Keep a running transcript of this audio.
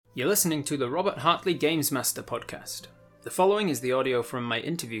You're listening to the Robert Hartley Games Master podcast. The following is the audio from my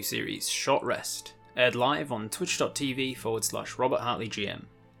interview series, Short Rest, aired live on twitch.tv/RobertHartleyGM.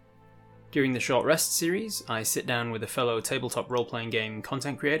 During the Short Rest series, I sit down with a fellow tabletop role-playing game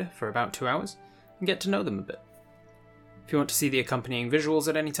content creator for about 2 hours and get to know them a bit. If you want to see the accompanying visuals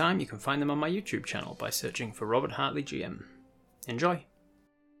at any time, you can find them on my YouTube channel by searching for Robert Hartley GM. Enjoy!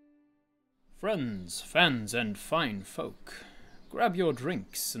 Friends, fans, and fine folk, grab your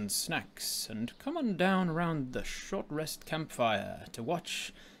drinks and snacks and come on down around the Short Rest campfire to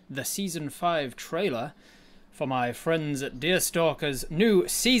watch the Season 5 trailer for my friends at Deerstalker's new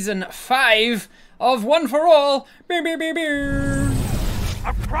Season 5 of One for All. Beer, beer, beer, beer.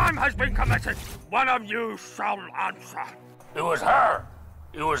 A crime has been committed. One of you shall answer. It was her.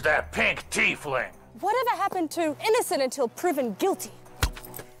 It was that pink tiefling. Whatever happened to innocent until proven guilty?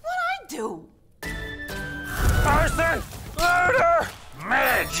 What'd I do? Arson! Murder!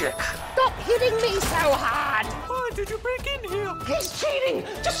 Magic! Stop hitting me so hard! Why did you break in here? He's cheating!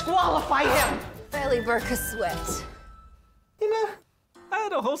 Disqualify him! Barely broke a sweat. You know, I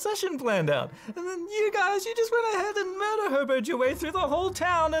had a whole session planned out, and then you just went ahead and murder Herbert your way through the whole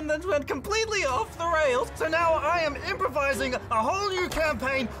town and then went completely off the rails. So now I am improvising a whole new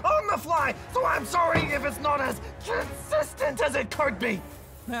campaign on the fly, so I'm sorry if it's not as consistent as it could be.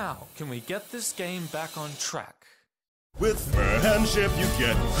 Now, can we get this game back on track? With friendship, you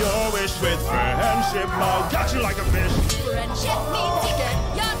get your wish. With friendship, I'll catch you like a fish. Friendship means you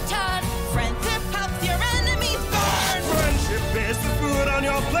get your turn. Friendship helps your enemies burn. Friendship is the food on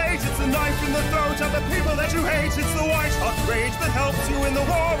your plate. It's the knife in the throat of the people that you hate. It's the white hot rage that helps you in the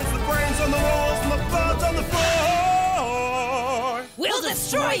war. It's the brains on the walls and the blood on the floor. We'll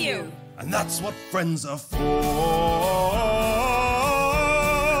destroy you. And that's what friends are for.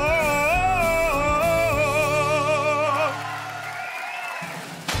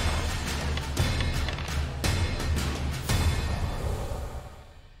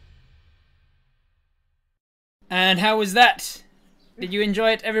 And how was that? Did you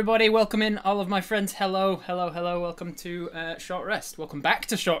enjoy it, everybody? Welcome in, all of my friends. Hello, hello, hello. Welcome to Short Rest. Welcome back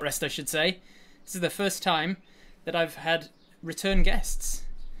to Short Rest, I should say. This is the first time that I've had return guests.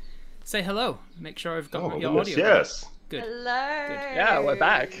 Say hello. Make sure I've got your audio. Yes. Good. Hello. Good. Yeah, we're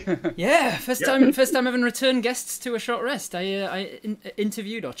back. Yeah, first time having return guests to a Short Rest. I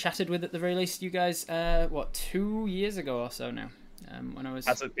interviewed or chatted with, at the very least, you guys. 2 years ago or so now. When I was.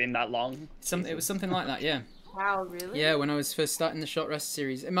 Has it been that long? It was something like that. Yeah. Wow, really? Yeah, when I was first starting the Short Rest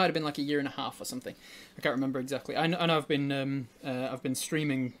series, it might have been like a year and a half or something. I can't remember exactly. I know I've been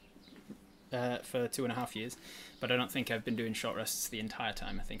streaming for 2.5 years, but I don't think I've been doing Short Rests the entire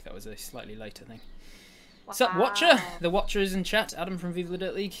time. I think that was a slightly later thing. Wow. What's up, Watcher? The Watcher is in chat. Adam from Viva the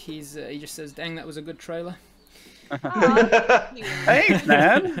Dirt League. He just says, "Dang, that was a good trailer." Thanks,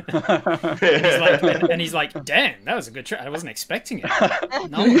 man. He's like, "Damn, that was a good trailer. I wasn't expecting it."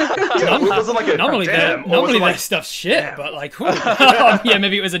 Was it like a normally damn? That stuff's shit, damn. But like, yeah,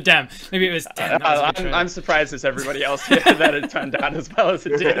 maybe it was a damn. Maybe it was damn. I'm surprised as everybody else here that it turned out as well as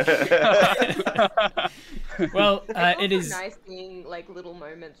it did. Well, it's it is nice seeing like little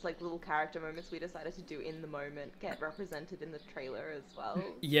moments, like little character moments we decided to do in the moment get represented in the trailer as well.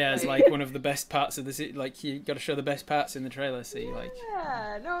 Yeah, it's like one of the best parts of this. Like, you got to show the best parts in the trailer. See, like,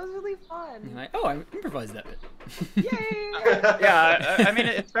 yeah, no, it was really fun. you're like, oh, I improvised that bit. Yay! Yeah, I mean,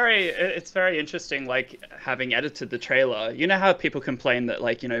 it's very interesting. Like, having edited the trailer, you know how people complain that,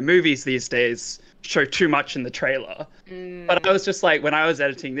 like, you know, movies these days show too much in the trailer. But I was just like, when I was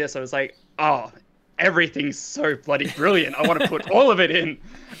editing this, I was like, oh, everything's so bloody brilliant. I want to put all of it in.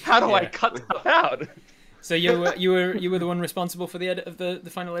 How do I cut stuff out? So you were the one responsible for the edit of the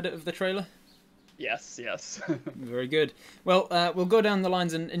final edit of the trailer? Yes. Very good. Well, we'll go down the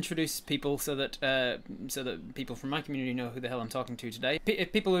lines and introduce people so that people from my community know who the hell I'm talking to today.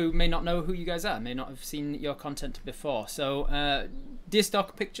 People who may not know who you guys are, may not have seen your content before. So,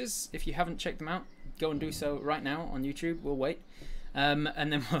 Deerstalker Pictures, if you haven't checked them out, go and do so right now on YouTube. We'll wait. And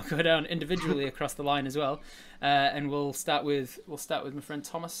then we'll go down individually across the line as well, and we'll start with my friend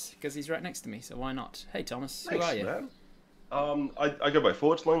Thomas, because he's right next to me. So why not? Hey Thomas, who are you? Man. I go by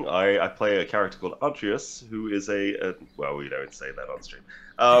Forgeling. I play a character called Archius, who is well, we don't say that on stream.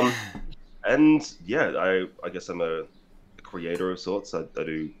 And yeah, I guess I'm a creator of sorts. I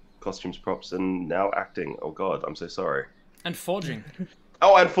do costumes, props, and now acting. Oh god, I'm so sorry. And forging.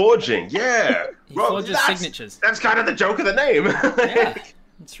 Oh, and forging, yeah. He forges signatures. That's kind of the joke of the name. Yeah,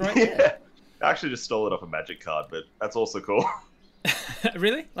 that's right. Yeah. I actually just stole it off a magic card, but that's also cool.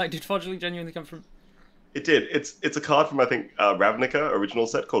 Really? Like, did forging genuinely come from? It did. It's a card from, I think, Ravnica original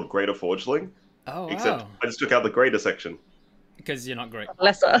set called Greater Forgeling. Oh, wow. Except I just took out the Greater section. Because you're not great.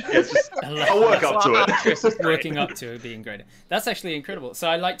 Lesser. Yeah, it's just, I'll work up to it. Working up to it being greater. That's actually incredible. So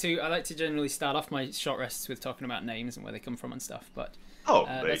I like to generally start off my short rests with talking about names and where they come from and stuff. But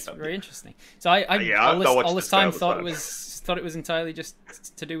that's very interesting. So I all this time thought it was entirely just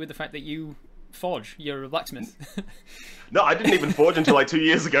to do with the fact that you forge. You're a blacksmith. No, I didn't even forge until like 2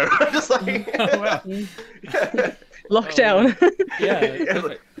 years ago. Just like Lockdown.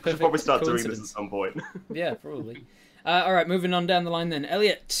 Should probably start doing this at some point. Yeah, probably. All right, moving on down the line then.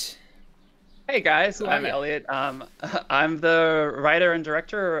 Elliot. Hey guys, I'm Elliot. I'm the writer and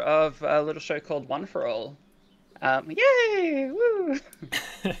director of a little show called One for All. Yay! Woo!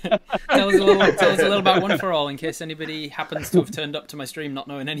 Tell us a little about One for All in case anybody happens to have turned up to my stream not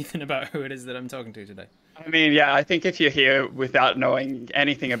knowing anything about who it is that I'm talking to today. I mean, yeah, I think if you're here without knowing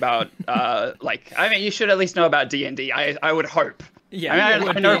anything about, you should at least know about D&D. I would hope. Yeah,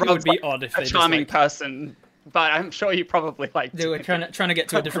 it would be odd if a charming person. But I'm sure you probably They were trying to get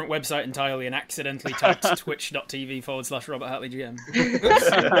to a different website entirely and accidentally typed twitch.tv/Robert Hartley GM.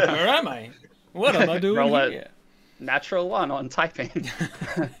 Oops, where am I? What am I doing here? Natural 1 on typing.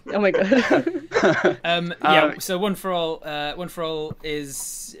 Oh my god. So One for All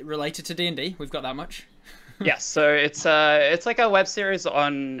is related to D&D. We've got that much. Yes, so it's like a web series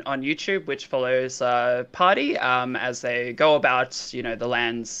on YouTube which follows party as they go about the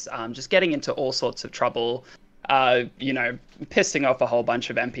lands, just getting into all sorts of trouble, pissing off a whole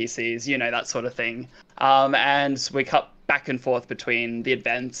bunch of NPCs, that sort of thing, and we cut back and forth between the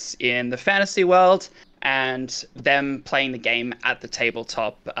events in the fantasy world and them playing the game at the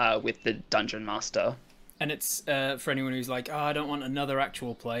tabletop with the dungeon master. And it's for anyone who's like, I don't want another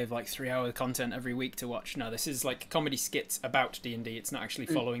actual play of like 3-hour content every week to watch. No, this is like comedy skits about D&D. It's not actually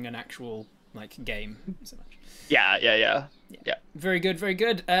following an actual like game so much. Yeah. Very good, very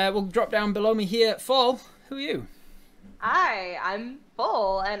good. We'll drop down below me here. Fall, who are you? Hi, I'm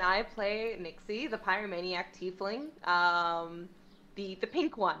Full, and I play Nixie, the pyromaniac tiefling. The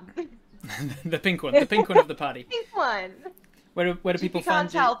pink one. the pink one of the party. Pink one. Where do people find you? You can't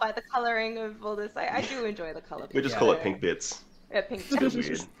tell by the colouring of all this. I do enjoy the colour. We just call it pink bits. Yeah, pink It's bits.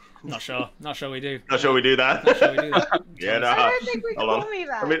 weird. Not sure we do. Not sure we do that. Not sure we do that. Yeah, no. I don't think we Hold call on. me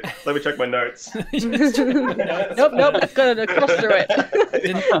that. Let me check my notes. Nope, I've got to cross through it.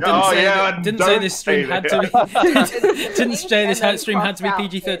 Didn't say this stream had to be. Didn't say this stream had to be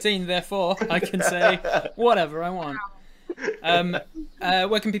PG-13. Therefore, I can say whatever I want.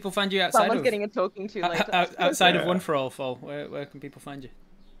 Where can people find you outside Someone's getting a talking to later. Outside of One for All, Fall? Where can people find you?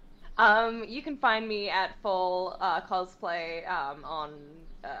 You can find me at Full Cosplay on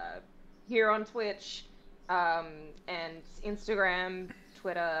here on Twitch and Instagram,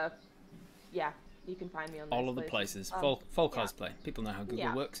 Twitter. Yeah, you can find me on all of the places. Full Cosplay. People know how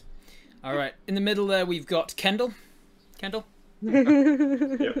Google works. All right, in the middle there we've got Kendall. Kendall.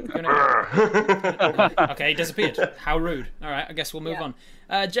 Okay, he disappeared. How rude. All right, I guess we'll move on.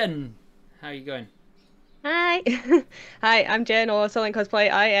 Jen, how are you going? Hi. Hi, I'm Jen, or Selling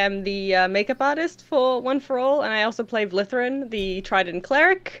Cosplay. I am the makeup artist for One for All, and I also play Vlithrin, the Trident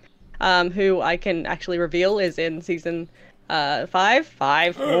Cleric, who I can actually reveal is in season 4.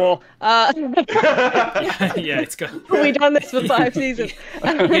 It's good. We've done this for 5 seasons.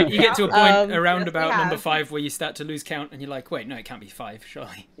 You get to a point around about number 5 where you start to lose count, and you're like, wait, no, it can't be 5,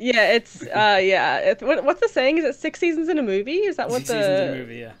 surely. Yeah, it's what's the saying? Is it 6 seasons in a movie? Is that what 6 seasons in a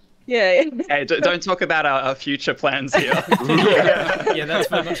movie? Yeah. Yeah. Hey, don't talk about our future plans here. Yeah, that's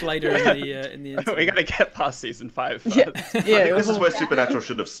very much later in the we gotta get past season 5 first. Yeah. This is where Supernatural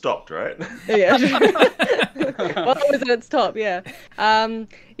should have stopped, right? Yeah. Well, it was at its top, yeah. And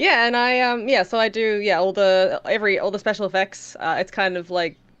I so I do all the special effects. It's kind of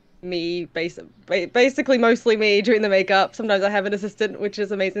like me, basically mostly me doing the makeup. Sometimes I have an assistant, which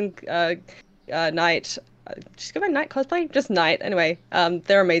is amazing. Night. Just go by Night Cosplay? Just Night. Anyway,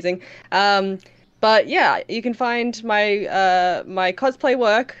 they're amazing. But yeah, you can find my my cosplay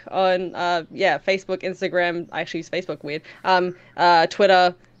work on Facebook, Instagram. I actually use Facebook, weird.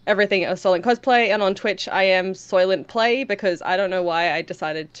 Twitter, everything at Soylent Cosplay, and on Twitch I am Soylent Play because I don't know why I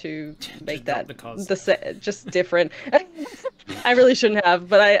decided to make that just different. I really shouldn't have,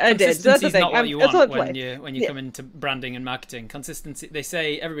 but I did. So that's the thing. Not what you want when you come into branding and marketing. Consistency.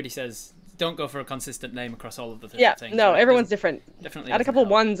 Everybody says. Don't go for a consistent name across all of the things. No, everyone's different. Definitely. Add a couple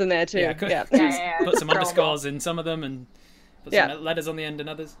ones in there too. Put some underscores in some of them and put some letters on the end in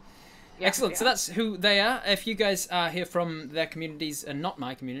others. Excellent. So that's who they are. If you guys are here from their communities and not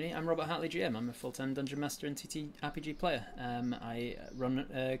my community, I'm Robert Hartley GM. I'm a full-time Dungeon Master and TTRPG player. I run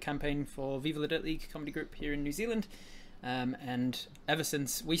a campaign for Viva la Dirt League comedy group here in New Zealand. And ever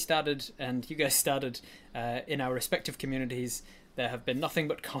since we started and you guys started in our respective communities, there have been nothing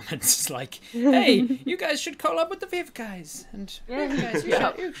but comments like, "Hey, you guys should collab with the Viv guys," and you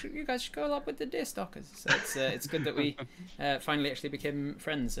guys should collab with the Deerstalkers. So it's good that we finally actually became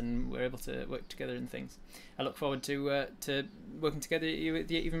friends and we're able to work together in things. I look forward to working together with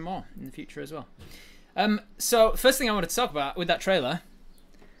you even more in the future as well. So first thing I wanted to talk about with that trailer,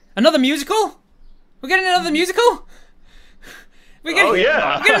 another musical. We're getting another musical. We're getting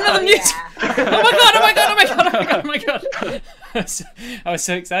another musical. Oh my god! I was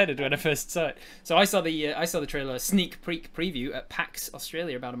so excited when I first saw it. So I saw the trailer sneak peek preview at PAX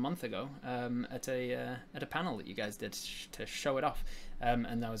Australia about a month ago at a panel that you guys did to show it off,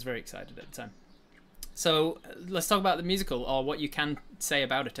 and I was very excited at the time. So let's talk about the musical, or what you can say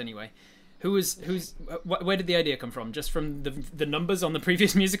about it anyway. Where did the idea come from? Just from the numbers on the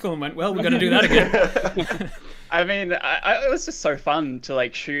previous musical and went, well, we're going to do that again. I mean, it was just so fun to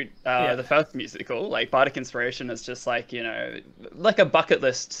like shoot the first musical. Like Bardic Inspiration is just like, you know, like a bucket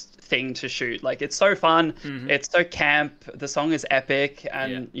list thing to shoot. Like it's so fun. Mm-hmm. It's so camp. The song is epic.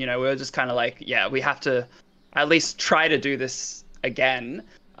 And, you know, we were just kind of like, yeah, we have to at least try to do this again.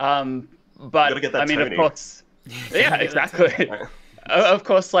 But I mean, of course, yeah, exactly. Of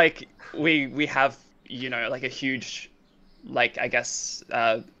course, like, we have, you know, like a huge, like, I guess,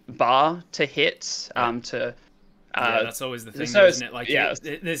 bar to hit, that's always the thing, isn't it? Like,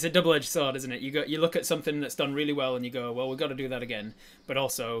 it's a double-edged sword, isn't it? You look at something that's done really well and you go, well, we've got to do that again, but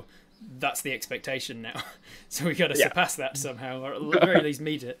also that's the expectation now, so we got to surpass that somehow, or at the very least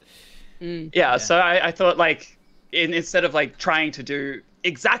meet it. So I thought, like, instead of like trying to do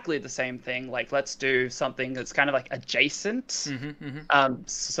exactly the same thing, like let's do something that's kind of like adjacent,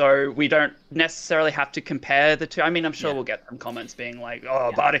 so we don't necessarily have to compare the two. I mean, I'm sure we'll get some comments being like,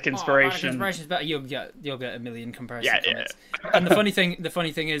 Bardic Inspiration. Bardic Inspiration's better. You'll get a million comparison comments. And the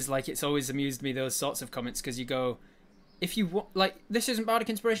funny thing is, like, it's always amused me, those sorts of comments, because you go, if you like, this isn't Bardic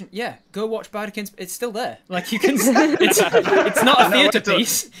Inspiration. Yeah, go watch Bardic Inspiration. It's still there. Like, you can. It's not a theatre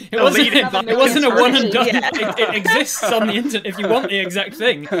piece. It wasn't a one and done. It exists on the internet. If you want the exact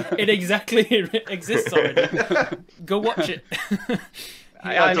thing, it exactly exists already. Go watch it.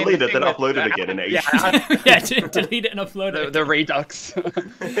 I delete it, then upload it again in HD. Delete it and upload it. The Redux. The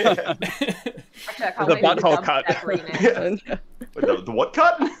butthole cut. The what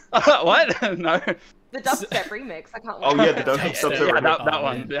cut? What? No. The dubstep remix. I can't. Oh yeah, the dubstep remix. That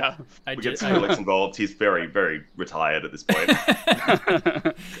one. Yeah. We get Skrillex involved. He's very, very retired at this point.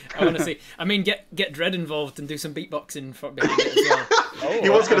 I want to see. I mean, get Dread involved and do some beatboxing for behind it as well. He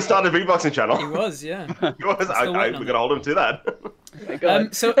was going to start a beatboxing channel. He was, yeah. He was. We're going to hold him to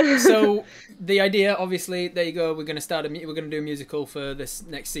that. So the idea, obviously, there you go. We're going to do a musical for this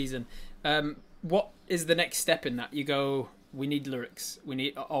next season. What is the next step in that? You go, we need lyrics, we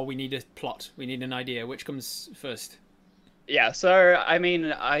need a plot, we need an idea. Which comes first? Yeah, so I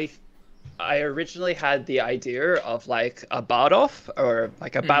mean, I originally had the idea of like a bard off, or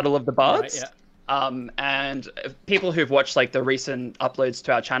like a battle of the bards. Right, and people who've watched like the recent uploads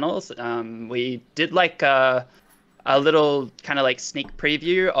to our channels, we did like a little kind of like sneak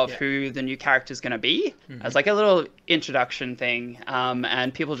preview of who the new character is going to be, as like a little introduction thing,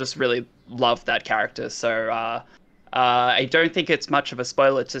 and people just really loved that character. So I don't think it's much of a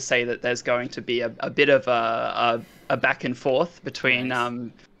spoiler to say that there's going to be a bit of a back and forth between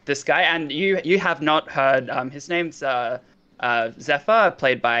this guy, and you have not heard his name's Zephyr,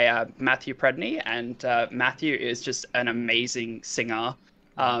 played by Matthew Predney, and Matthew is just an amazing singer.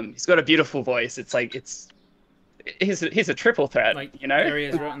 He's got a beautiful voice. It's like he's a triple threat, like, you know. There he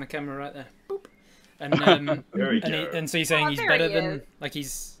is, right on the camera, right there. Boop. And so you're saying he's better than, like,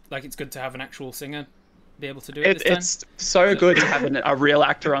 it's good to have an actual singer be able to do it this time? It's so good having a real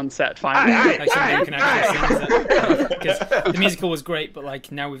actor on set finally. Like somebody who can actually sing. Because the musical was great, but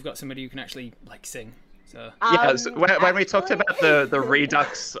like now we've got somebody who can actually like sing. So when we talked about the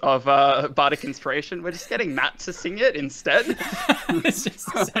redux of Bardic Inspiration, we're just getting Matt to sing it instead. It's just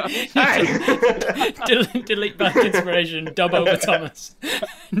delete Bardic Inspiration, dub over Thomas.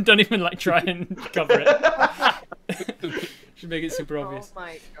 Don't even like try and cover it. Should make it super obvious. Oh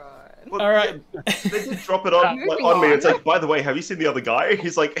my god. Well, all right. They did drop it on me. It's like, by the way, have you seen the other guy?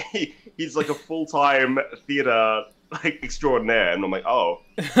 He's like he's like a full-time theater like extraordinaire, and I'm like, oh,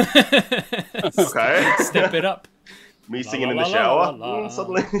 okay, step it up. Me singing in the shower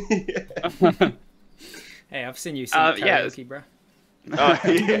suddenly. Hey, I've seen you sing karaoke, bro.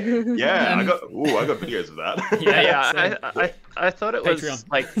 Yeah, I got videos of that. I thought it was Patreon.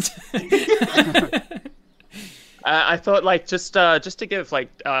 like I thought like just to give like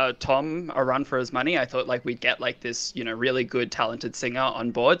Tom a run for his money, I thought like we'd get like this, you know, really good talented singer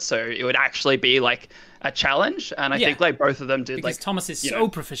on board, so it would actually be like a challenge. And I think like both of them did, because like Thomas is so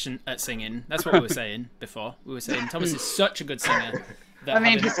proficient at singing. That's what we were saying before. We were saying Thomas is such a good singer that I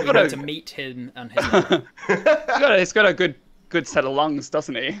mean, we got to meet him and his level. He's got a good set of lungs,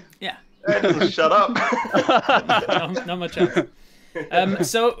 doesn't he? Yeah. Shut up. Not much else.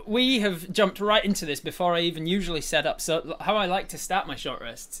 So we have jumped right into this before I even usually set up. So how I like to start my short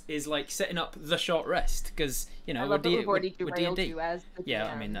rests is like setting up the short rest, because you know I love that we've already we're derailed D&D. you as the Yeah,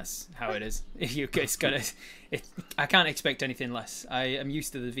 I GM. mean that's how it is. I can't expect anything less. I am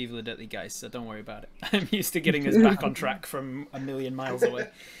used to the Viva La Deadly guys, so don't worry about it. I'm used to getting us back on track from a million miles away.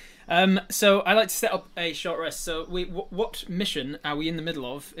 So I like to set up a short rest. So what mission are we in the middle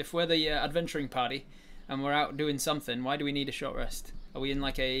of? If we're the adventuring party and we're out doing something, why do we need a short rest? Are we in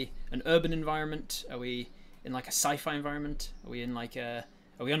like an urban environment? Are we in like a sci-fi environment? Are we in like are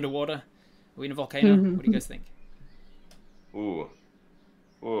we underwater? Are we in a volcano? What do you guys think? Ooh.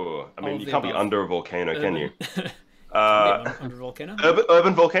 I mean, of you the can't be above. under a volcano, can you? Under a volcano?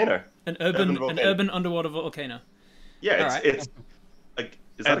 Urban volcano. An urban underwater volcano. Yeah, Alright. it's like,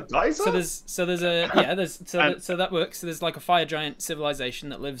 is that a geyser? So that works. So there's like a fire giant civilization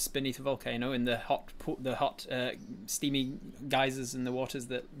that lives beneath a volcano in the hot steamy geysers and the waters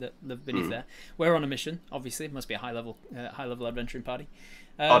that live beneath there. We're on a mission, obviously. It must be a high level adventuring party.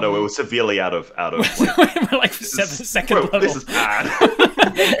 Oh no, it was severely out of. We're like second level. This is bad.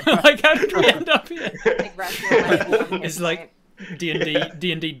 Like, how did we end up here? Big wrestling. It's like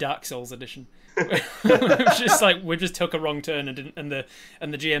D&D Dark Souls edition. we just took a wrong turn and the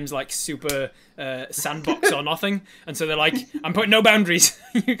GM's like super sandbox or nothing, and so they're like, I'm putting no boundaries.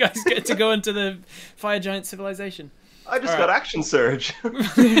 You guys get to go into the fire giant civilization. I just got action surge.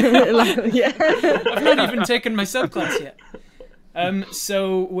 Yeah. I've not even taken my subclass yet.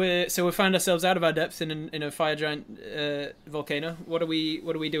 So we found ourselves out of our depth in a fire giant volcano. What are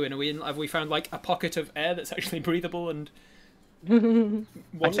we doing? Have we found like a pocket of air that's actually breathable and? I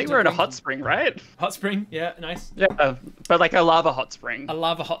think we're in a hot spring, right? Hot spring, yeah, nice. Yeah, but like a lava hot spring. A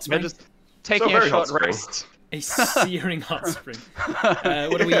lava hot spring. We're just taking a short spring. rest. A searing hot spring.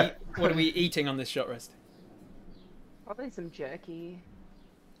 What are we eating on this short rest? Probably some jerky.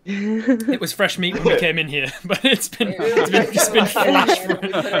 It was fresh meat when we came in here, but it's been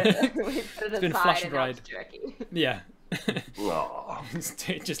flash dried. Yeah. It's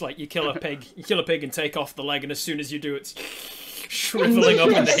just like you kill a pig and take off the leg, and as soon as you do, it's shriveling up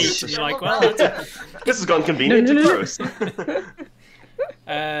in the heat, and you're like, well, this has gone convenient to gross.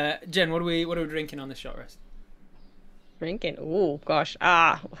 Jen, what are we drinking on this short rest? Drinking? Oh gosh,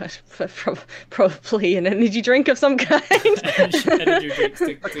 probably an energy drink of some kind. Energy drinks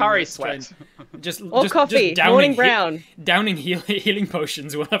to Bakari sweat. Just coffee. Just Morning brown. Downing healing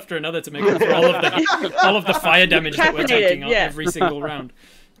potions one after another to make up for all of the fire damage that we're taking on every single round.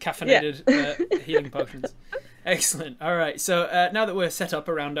 Caffeinated healing potions. Excellent. All right. So now that we're set up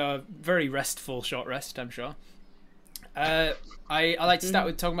around our very restful short rest, I'm sure. I like to start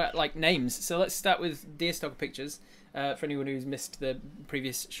with talking about like names. So let's start with Deerstalker Pictures. For anyone who's missed the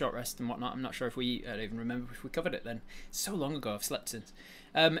previous short rest and whatnot, I'm not sure if I don't even remember if we covered it then. It's so long ago, I've slept since.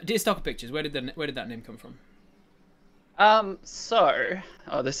 Deerstalker Pictures, where did that name come from?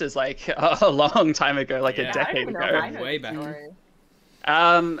 This is like a long time ago, like a decade ago. Way back.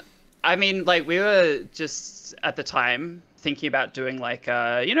 I mean, like we were just at the time thinking about doing like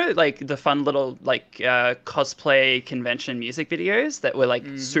like the fun little like cosplay convention music videos that were like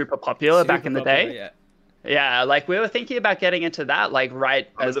super popular back in the day. Yeah. Yeah, like we were thinking about getting into that, like right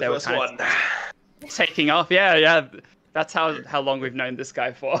as they were kind of taking off. Yeah. That's how long we've known this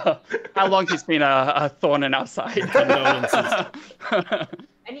guy for. How long he's been a thorn in our side. But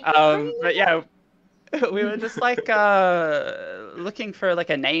yeah, we were just like looking for like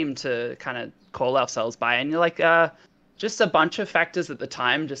a name to kind of call ourselves by, and like just a bunch of factors at the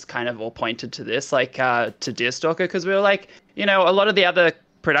time just kind of all pointed to this, like to Deerstalker, because we were like, a lot of the other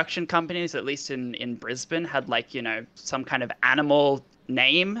production companies, at least in Brisbane, had like some kind of animal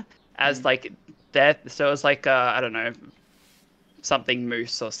name as like that. So it was like I don't know, something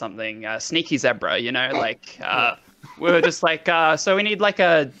moose or something, sneaky zebra. Like we were just like so we need like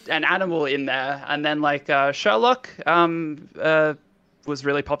an animal in there, and then like Sherlock was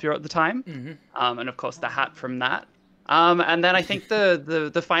really popular at the time, and of course the hat from that. And then I think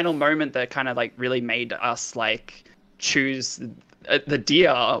the final moment that kind of like really made us like choose the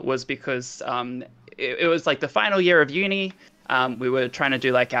deer was because it was like the final year of uni. We were trying to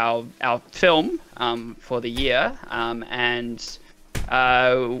do like our film for the year, and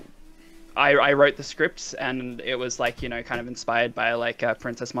I wrote the scripts, and it was like, you know, kind of inspired by like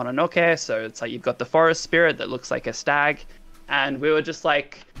Princess Mononoke. So it's like you've got the forest spirit that looks like a stag, and we were just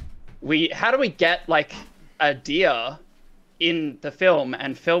like, how do we get like a deer in the film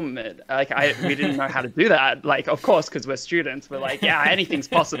and film it? Like we didn't know how to do that. Like, of course, because we're students, we're like, yeah, anything's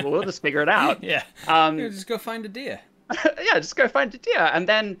possible. We'll just figure it out. Yeah. Just go find a deer. Yeah, just go find a deer. And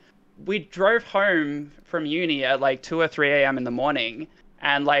then we drove home from uni at like 2 or 3 a.m. in the morning.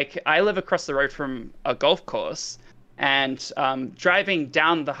 And like, I live across the road from a golf course, and driving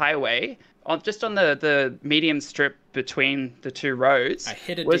down the highway just on the medium strip between the two roads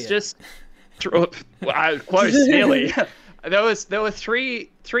was deer. Just close, nearly. There were three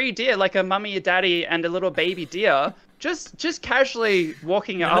deer, like a mummy, a daddy, and a little baby deer, just casually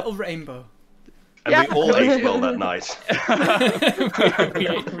walking up. A little rainbow. And we all ate well that night.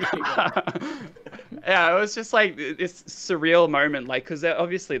 Yeah, it was just like this surreal moment, like, because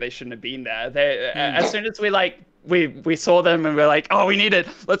obviously they shouldn't have been there. As soon as we saw them and we're like, oh, we need it.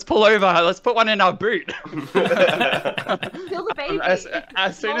 Let's pull over. Let's put one in our boot. Kill the baby. As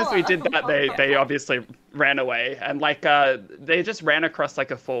soon as we did that, they obviously ran away, and like they just ran across like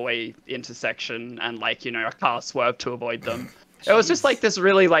a 4-way intersection, and like, you know, a car swerved to avoid them. It was just like this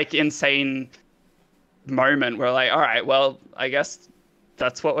really like insane moment where like, all right, well, I guess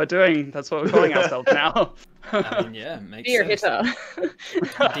that's what we're doing. That's what we're calling ourselves now. I mean, yeah, makes Deer sense.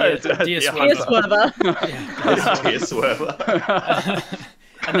 hitter. Deer swerver. Deer swerver.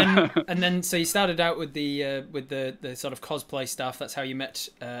 And then so you started out with the sort of cosplay stuff. That's how you met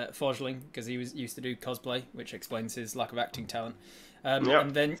Forgeling, because he used to do cosplay, which explains his lack of acting talent. Yep.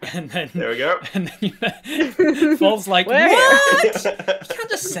 And then there we go. And then you met Fall's like, what? You can't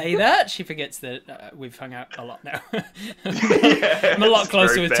just say that. She forgets that we've hung out a lot now. I'm a lot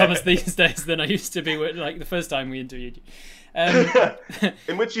closer with Thomas these days than I used to be with, like, the first time we interviewed you.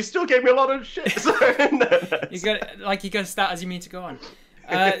 In which you still gave me a lot of shit. So you got to start as you mean to go on.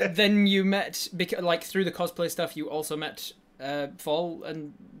 Then you met, like, through the cosplay stuff, you also met Fall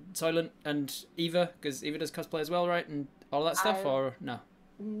and Soylent and Eva, because Eva does cosplay as well, right? And all that stuff, or no?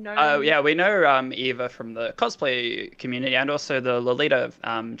 No. Yeah, we know Eva from the cosplay community and also the Lolita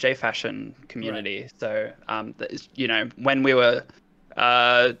J Fashion community. Right. So, you know, when we were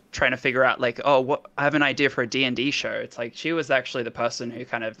trying to figure out, like, I have an idea for a D&D show. It's like she was actually the person who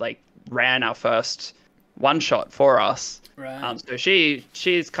kind of like ran our first one-shot for us. Right. So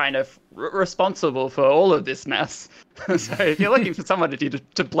she's kind of responsible for all of this mess. So if you're looking for someone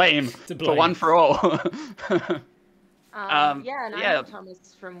to blame for One for All. I know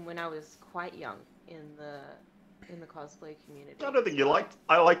Thomas from when I was quite young in the cosplay community. I don't think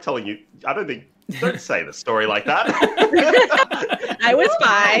I like telling you. Don't say the story like that. I was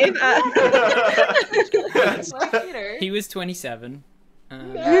 5. Well, you know. He was 27.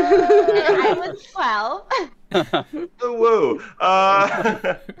 I was 12. Whoa.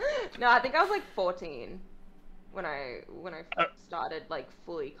 No, I think I was like 14 when I started like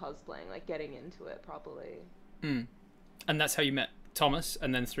fully cosplaying, like getting into it properly. And that's how you met Thomas,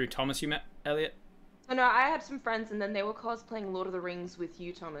 and then through Thomas you met Elliot? Oh no, I had some friends, and then they were cosplaying Lord of the Rings with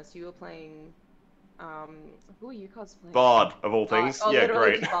you, Thomas. You were playing... who are you cosplaying? Bard, of all things. Yeah,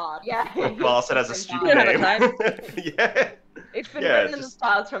 great. Bard, yeah. Bastard has a stupid name. Yeah. It's been written in the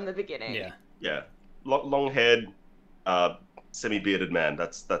stars from the beginning. Yeah. Yeah. Long-haired, semi-bearded man.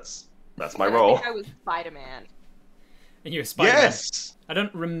 That's my role. I think I was Spider-Man. And you were Spider-Man? Yes! I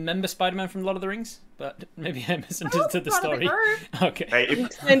don't remember Spider-Man from Lord of the Rings, but maybe I misunderstood the story. Okay. Hey,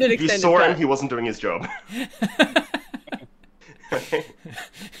 if you saw him, he wasn't doing his job.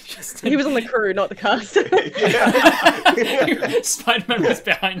 He was on the crew, not the cast. Spider-Man was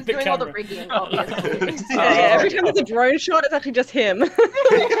behind the doing camera. all the rigging, obviously. Every time there's a drone shot, it's actually just him.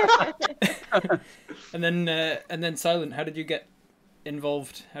 And then Silent, how did you get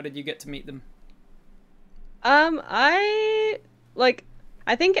involved? How did you get to meet them? I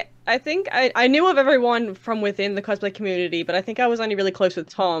think I knew of everyone from within the cosplay community, but I think I was only really close with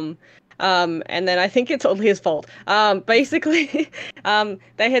Tom. And then I think it's all his fault. Basically,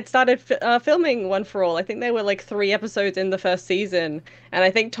 they had started filming One for All. I think they were like 3 episodes in the first season. And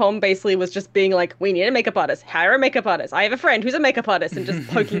I think Tom basically was just being like, we need a makeup artist. Hire a makeup artist. I have a friend who's a makeup artist. And just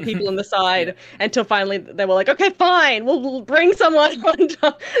poking people on the side until finally they were like, okay, fine. We'll bring someone on.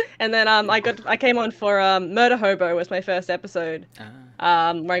 And then I came on for Murder Hobo was my first episode. Where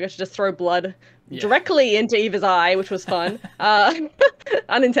I got to just throw blood directly into Eva's eye, which was fun.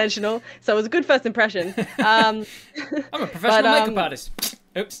 Unintentional. So it was a good first impression. I'm a professional makeup artist.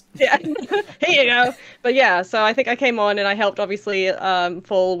 Oops. Yeah, here you go. But yeah, so I think I came on and I helped obviously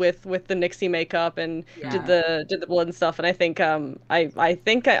Fall with the Nixie makeup and did the blood and stuff. And I think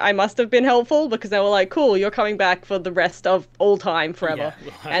I must have been helpful because they were like, cool, you're coming back for the rest of all time forever.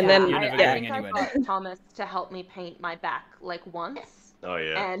 And then I think I got Thomas to help me paint my back like once. Oh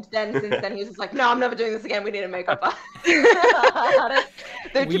yeah. And then since then he was just like, no, I'm never doing this again. We need a makeup artist.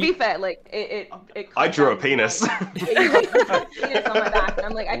 Though to be fair, like it I drew a penis. penis on my back, and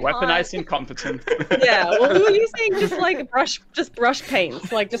I'm like, I Weaponized can't. incompetent. Yeah, well, we were using just like brush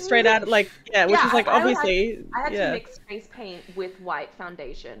paints, like just straight out, like which is like obviously. I had to mix face paint with white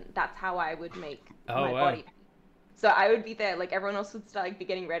foundation. That's how I would make my wow. body. So I would be there, like everyone else would start be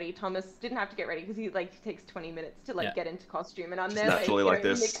getting ready. Thomas didn't have to get ready because he takes 20 minutes to get into costume, and I'm there like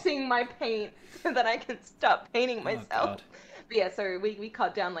mixing my paint so that I can start painting myself. But yeah, so we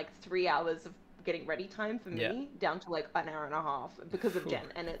cut down like 3 hours of getting ready time for me down to like an hour and a half because of Jen,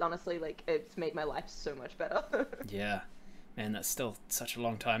 and it honestly like it's made my life so much better. Yeah, man, that's still such a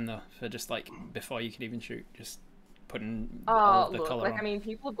long time though for just like before you could even shoot, just putting all of the color on. I mean,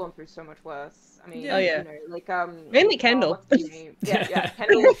 people have gone through so much worse. I mean, you know, like mainly Kendall.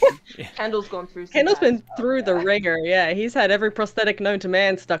 Kendall's gone through. Kendall's been through the ringer. Yeah, he's had every prosthetic known to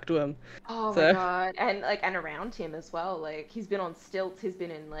man stuck to him. Oh my god, and around him as well. Like he's been on stilts. He's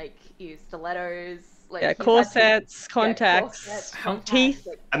been in like stilettos. Like, corsets, contacts, teeth.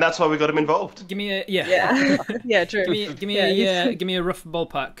 And that's why we got him involved. Give me a yeah, true. Give me a rough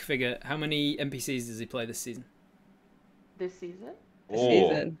ballpark figure. How many NPCs does he play this season? This season?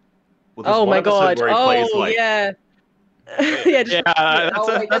 Well, oh my god! Yeah.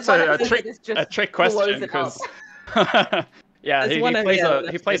 That's a trick question because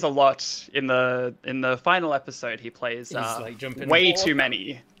he plays a lot in the final episode. He plays like jumping way too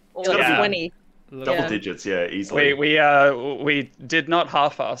many. 20. Double digits, easily. We did not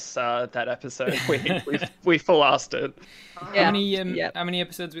half-ass that episode. We full-assed it. How many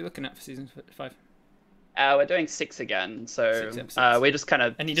episodes are we looking at for season 5? We're doing 6 again, so we just kind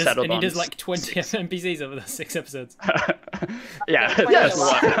of settled on. And he does like 20 NPCs over those 6 episodes. Yeah, that's a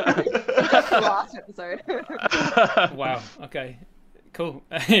lot. That's the last episode. Wow. Okay. Cool.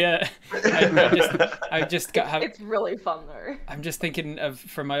 Yeah. I just got. It's really fun though. I'm just thinking of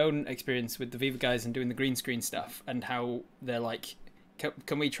from my own experience with the Viva guys and doing the green screen stuff and how they're like,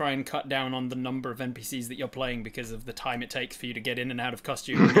 can we try and cut down on the number of NPCs that you're playing because of the time it takes for you to get in and out of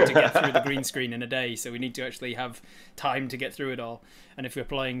costume? We need to get through the green screen in a day, so we need to actually have time to get through it all. And if we're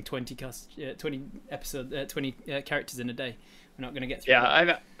playing 20 characters in a day, we're not going to get through.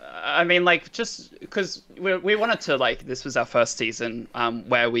 Yeah, I mean, like, just because we wanted to, like, this was our first season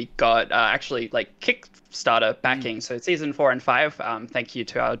where we got actually like Kickstarter backing. So season 4 and 5. Thank you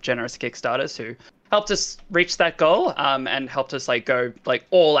to our generous Kickstarters who helped us reach that goal and helped us like go like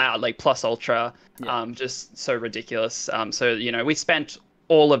all out, like plus ultra, just so ridiculous. So we spent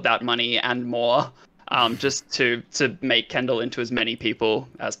all of that money and more just to make Kendall into as many people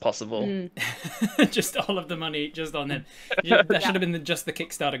as possible. Just all of the money just on him. That should have been just the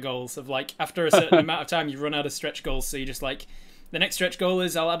Kickstarter goals of like after a certain amount of time you run out of stretch goals, so you just like the next stretch goal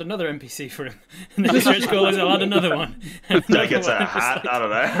is I'll add another NPC for him. And the next stretch goal is I'll add another one. That gets a hat. I don't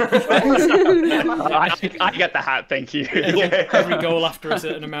know. I get the hat, thank you. Every goal after a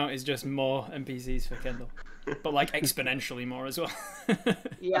certain amount is just more NPCs for Kendall, but like exponentially more as well.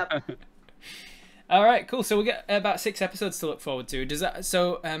 Yep. All right, cool. So we get about 6 episodes to look forward to. Does that?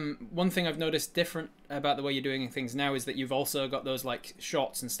 So one thing I've noticed different about the way you're doing things now is that you've also got those like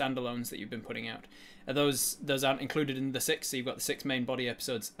shorts and standalones that you've been putting out. Are those aren't included in the 6? So you've got the 6 main body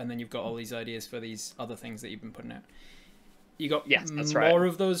episodes, and then you've got all these ideas for these other things that you've been putting out. You got more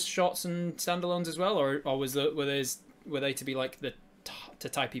of those shorts and standalones as well, or were they to be like to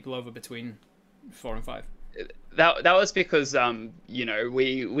tie people over between 4 and 5? That was because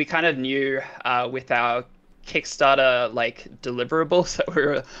we kind of knew with our Kickstarter like deliverables that we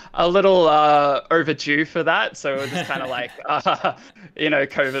were a little overdue for that, so we're just kind of like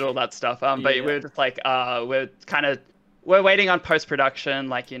COVID, all that stuff. But we're just like we're waiting on post-production,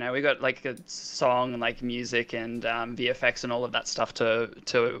 like we got like a song and like music and VFX and all of that stuff to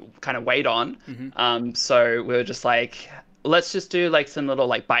kind of wait on. So we were just like, let's just do like some little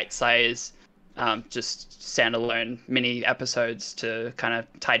like bite-size just standalone mini episodes to kind of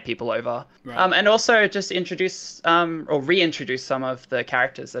tide people over. Right. And also just introduce or reintroduce some of the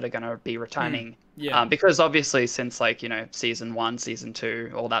characters that are going to be returning. Because obviously since like, season 1, season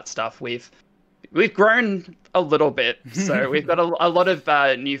 2, all that stuff, we've grown a little bit. So we've got a lot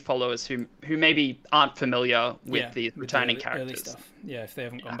of new followers who maybe aren't familiar with these returning characters. Early stuff. Yeah, if they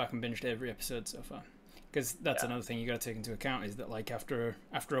haven't gone back and binged every episode so far. Because that's another thing you got to take into account is that like after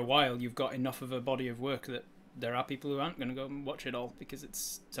a while you've got enough of a body of work that there are people who aren't going to go and watch it all because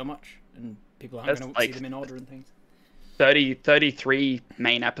it's so much and people aren't going to see them in order and things. 33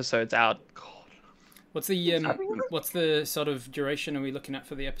 main episodes out. What's the sort of duration are we looking at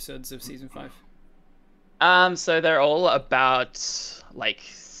for the episodes of season 5? So they're all about like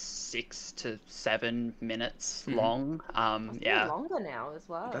 6 to 7 minutes long. Yeah. Longer now as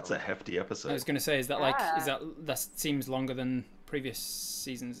well. That's a hefty episode. I was going to say, is that that seems longer than previous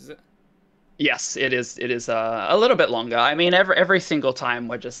seasons? Is it? Yes, it is. It is a little bit longer. I mean, every single time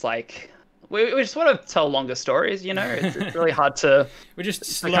we're just like. We just want to tell longer stories, you know. It's really hard to. We're just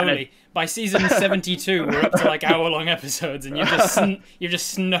slowly by season 72, we're up to like hour-long episodes, and you've just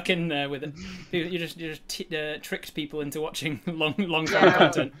snuck in there with it. You just tricked people into watching long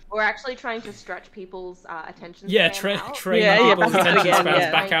content. We're actually trying to stretch people's attention. Yeah, train people's attention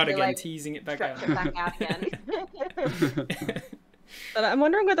spans back out again, like, teasing it back out. Stretch it back out again. But I'm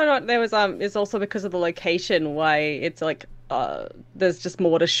wondering whether or not there was is also because of the location why it's like there's just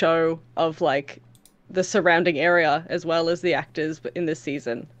more to show of like the surrounding area as well as the actors in this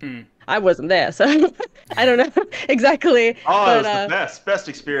season. I wasn't there, so I don't know exactly. Oh, but, it was the best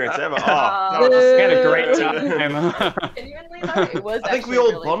experience ever. We had a great time. Genuinely though, it was. I think we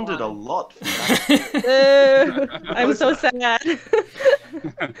all bonded a lot. I'm so sad.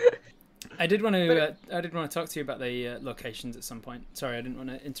 I did want to talk to you about the locations at some point. Sorry, I didn't want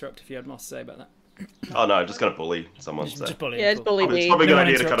to interrupt if you had more to say about that. Oh no, just gonna bully someone. Just bully. Yeah, just bully me. It's probably a good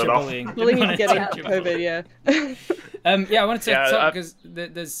idea to cut it off. Bully me to get COVID, yeah. Yeah, I wanted to talk because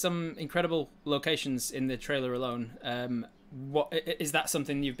there's some incredible locations in the trailer alone. What is that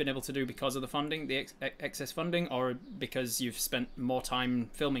something you've been able to do because of the funding, the excess funding, or because you've spent more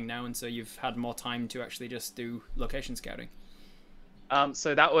time filming now and so you've had more time to actually just do location scouting?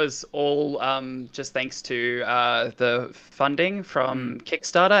 So that was all just thanks to the funding from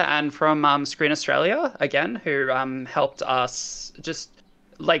Kickstarter and from Screen Australia, again, who helped us just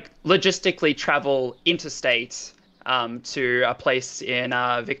like logistically travel interstate to a place in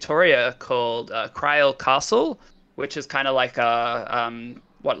Victoria called Cryal Castle, which is kind of like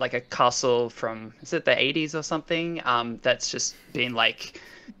like a castle from, is it the 80s or something? That's just been like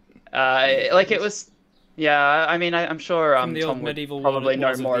it was. Yeah, I mean, I'm sure Tom would probably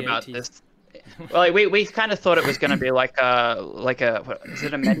know more about this. Well, we kind of thought it was going to be like a what, is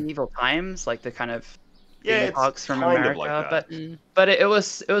it a medieval times, like the kind of parks from America, like but it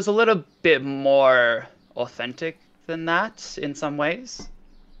was a little bit more authentic than that in some ways.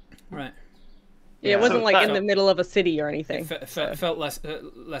 Right. Yeah, it wasn't like in the middle of a city or anything. It felt less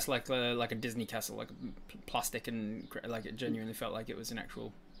like a Disney castle, like plastic, and like it genuinely felt like it was an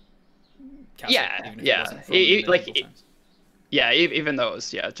actual castle, even though it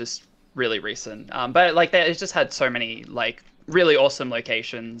was just really recent, but like it just had so many like really awesome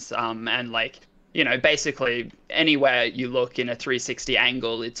locations, and like, you know, basically anywhere you look in a 360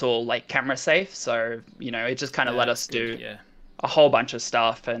 angle, it's all like camera safe, so you know, it just kind of let us do a whole bunch of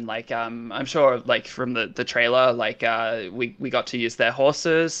stuff. And like I'm sure like from the trailer, like we got to use their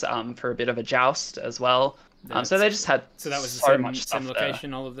horses for a bit of a joust as well. So they just had that was so much stuff same location.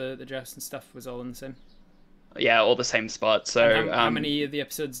 There. All of the joust and stuff was all in the same. Yeah, all the same spot. So how many of the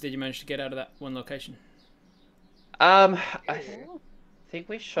episodes did you manage to get out of that one location? I think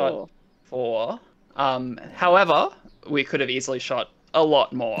we shot 4. However, we could have easily shot a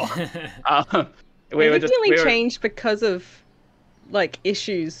lot more. We changed because of like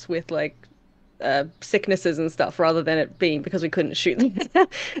issues with like sicknesses and stuff, rather than it being because we couldn't shoot them.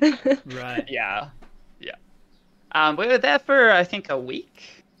 Right. Yeah. We were there for I think a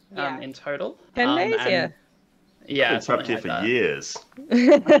week in total. 10 days, Yeah, it's up here for years.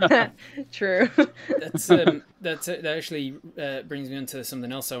 True. That actually brings me into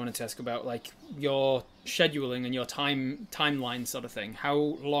something else I wanted to ask about, like your scheduling and your timeline sort of thing. How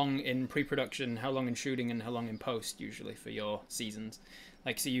long in pre-production, how long in shooting, and how long in post usually for your seasons?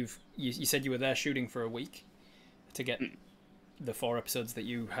 Like, so you said you were there shooting for a week to get the 4 episodes that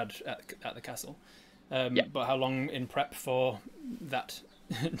you had at the castle. But how long in prep for that?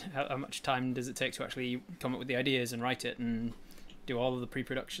 How much time does it take to actually come up with the ideas and write it and do all of the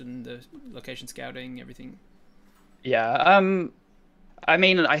pre-production, the location scouting, everything? Yeah, I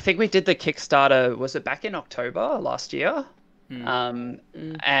mean, I think we did the Kickstarter, was it back in October last year? And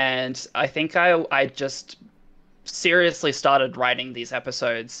I think I just seriously started writing these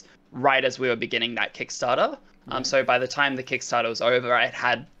episodes right as we were beginning that Kickstarter. So by the time the Kickstarter was over, I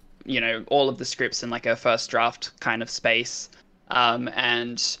had, you know, all of the scripts in like a first draft kind of space.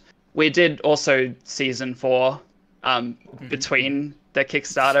 And we did also season 4 between the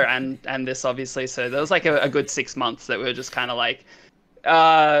Kickstarter and this, obviously. So there was like a good 6 months that we were just kind of like,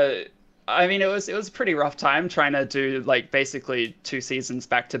 I mean, it was a pretty rough time trying to do like basically 2 seasons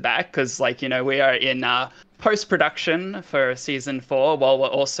back to back, because like, you know, we are in post-production for season 4 while we're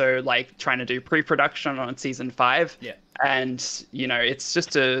also like trying to do pre-production on season 5. Yeah. And, you know, it's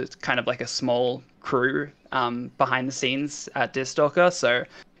just a kind of like a small crew behind the scenes at Deerstalker. So,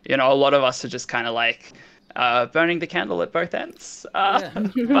 you know, a lot of us are just kind of like burning the candle at both ends. Yeah, I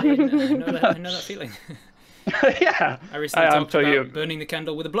know that feeling. Yeah. I recently talked about burning the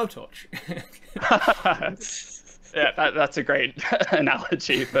candle with a blowtorch. Yeah, that's a great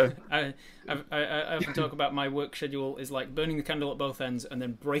analogy. For... I often talk about my work schedule is like burning the candle at both ends and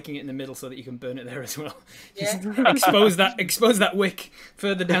then breaking it in the middle so that you can burn it there as well. Yeah. Expose that wick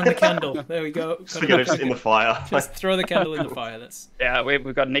further down the candle. There we go. Just get it in the fire. Just throw the candle in the fire. That's yeah.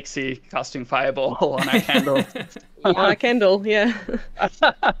 We've got Nixie casting fireball on our candle. On our candle, yeah.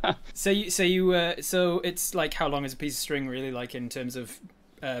 So it's like, how long is a piece of string really, like in terms of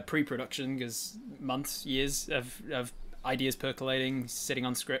pre-production? Because months, years of ideas percolating, sitting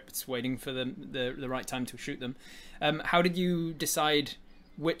on scripts, waiting for the right time to shoot them. How did you decide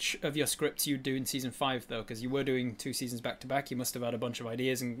which of your scripts you'd do in season 5 though? Because you were doing 2 seasons back to back. You must have had a bunch of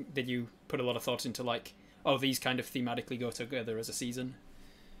ideas, and did you put a lot of thought into like, oh, these kind of thematically go together as a season?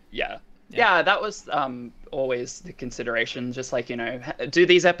 Yeah, that was always the consideration. Just like, you know, do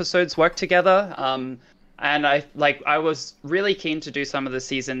these episodes work together? And I was really keen to do some of the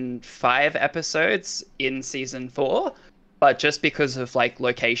season 5 episodes in season 4, but just because of like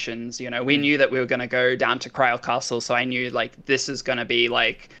locations, you know, we knew that we were going to go down to Cryle Castle, so I knew like this is going to be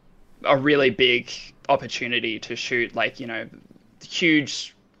like a really big opportunity to shoot like, you know,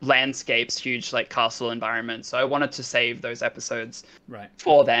 huge landscapes, huge like castle environments. So I wanted to save those episodes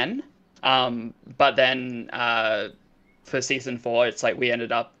for then. But then for season 4, it's like we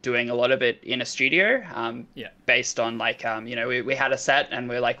ended up doing a lot of it in a studio, based on like, you know, we had a set and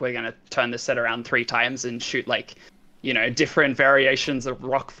we're like, we're going to turn the set around 3 times and shoot like, you know, different variations of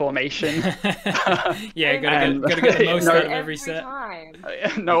rock formation. Yeah, gotta get the most out of every set.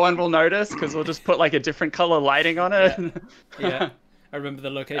 No one will notice because we'll just put like a different color lighting on it. Yeah. I remember the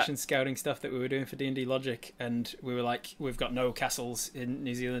location scouting stuff that we were doing for D&D Logic, and we were like, we've got no castles in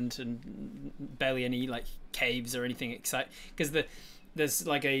New Zealand and barely any like caves or anything exciting, because there's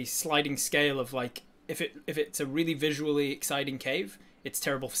like a sliding scale of like, if it's a really visually exciting cave, it's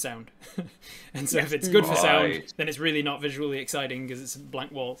terrible for sound. And so if it's good for sound, then it's really not visually exciting because it's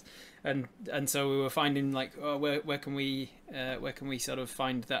blank walls. And so we were finding like, oh, where can we sort of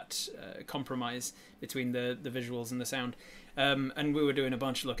find that compromise between the visuals and the sound. And we were doing a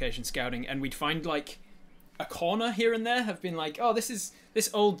bunch of location scouting, and we'd find like a corner here and there have been like, oh, this is this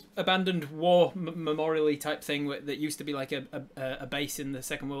old abandoned war memorial-y type thing that used to be like a base in the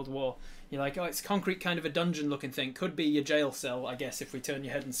Second World War. You're like, oh, it's concrete, kind of a dungeon looking thing. Could be your jail cell, I guess, if we turn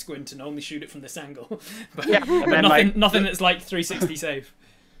your head and squint and only shoot it from this angle. But, nothing that's like 360 safe.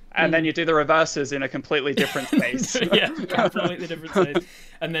 And then you do the reverses in a completely different space. Yeah, completely different space.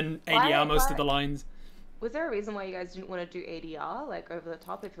 And then ADR most of the lines. Was there a reason why you guys didn't want to do ADR, like over the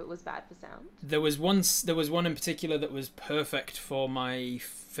top, if it was bad for sound? There was one in particular that was perfect for my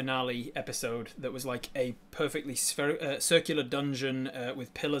finale episode. That was like a perfectly circular dungeon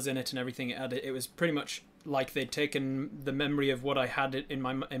with pillars in it and everything. It was pretty much like they'd taken the memory of what I had in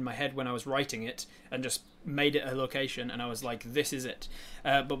my head when I was writing it and just made it a location, and I was like, this is it.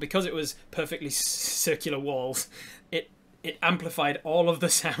 But because it was perfectly circular walls, it amplified all of the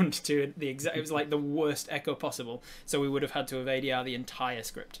sound to the exact. It was like the worst echo possible. So we would have had to have ADR the entire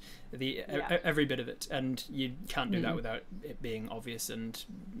script, every bit of it, and you can't do that without it being obvious and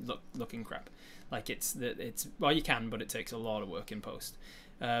looking crap. Like it's well, you can, but it takes a lot of work in post.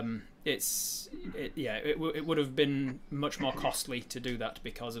 It would have been much more costly to do that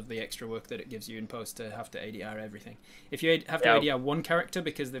because of the extra work that it gives you in post to have to ADR everything. If you have to ADR one character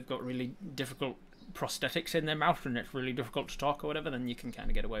because they've got really difficult prosthetics in their mouth and it's really difficult to talk or whatever, then you can kind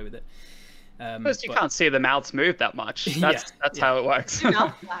of get away with it. Because you can't see the mouths move that much. That's how it works.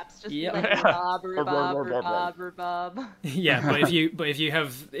 Mouth flaps, just like rhubarb. Yeah, but if you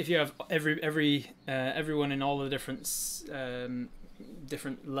have everyone in all the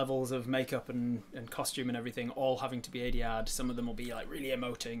different levels of makeup and costume and everything all having to be ADR'd, some of them will be like really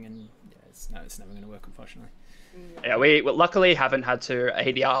emoting, and it's never going to work, unfortunately. Yeah, we luckily haven't had to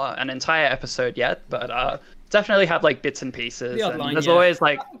ADR an entire episode yet, but definitely have like bits and pieces. And there's always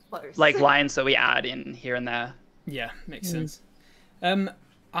like lines that we add in here and there. Yeah, makes sense.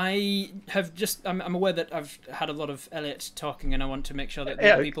 I have just. I'm aware that I've had a lot of Elliot talking, and I want to make sure that the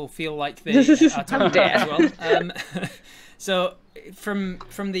Yeah. other people feel like they are talking as well. So, from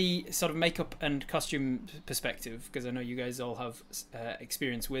the sort of makeup and costume perspective, because I know you guys all have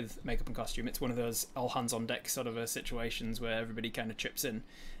experience with makeup and costume, it's one of those all hands on deck sort of situations where everybody kind of chips in.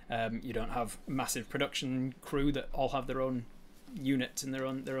 You don't have a massive production crew that all have their own unit and their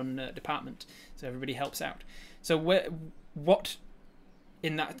own department, so everybody helps out. So what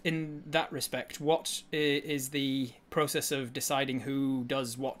in that respect, what is the process of deciding who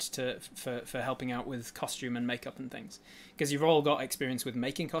does what for helping out with costume and makeup and things? Because you've all got experience with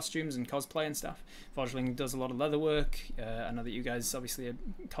making costumes and cosplay and stuff. Forgeling does a lot of leather work. I know that you guys obviously are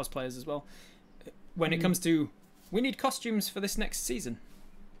cosplayers as well. When it comes to, we need costumes for this next season,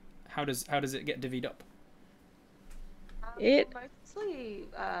 how does it get divvied up? Mostly,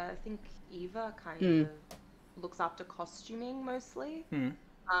 I think Eva kind of looks after costuming mostly.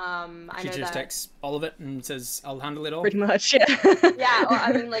 I She know just that... takes all of it and says, "I'll handle it all." Pretty much, yeah. Yeah, well,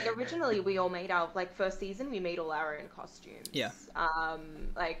 I mean, like originally we all made our first season we made all our own costumes. Yeah.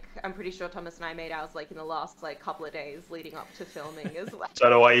 Like I'm pretty sure Thomas and I made ours like in the last like couple of days leading up to filming as well. Don't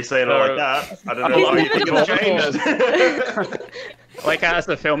know why you're saying it like that. I don't know why you think it's changed. Like as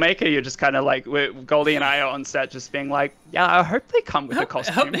a filmmaker, you're just kind of like Goldie and I are on set, just being like, "Yeah, I hope they come with a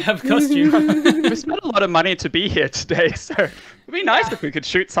costume. I hope they have costume." We spent a lot of money to be here today, so it'd be nice if we could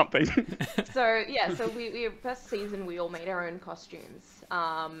shoot something. So yeah, so we first season we all made our own costumes,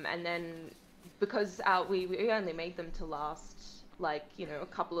 and then because we only made them to last like a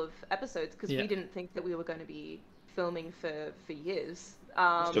couple of episodes because we didn't think that we were going to be filming for years.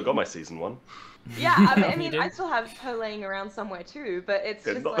 Still got my season 1. Yeah, I mean I still have her laying around somewhere too, but it's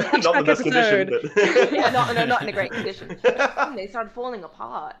just not, like not the best condition. But... yeah, not in a great condition. They started falling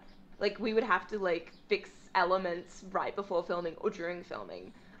apart. Like we would have to like fix elements right before filming or during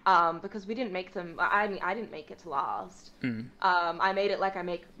filming, because we didn't make them. I mean, I didn't make it to last. I made it like I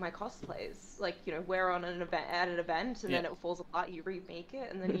make my cosplays. Like we're on an event at an event, and then it falls apart. You remake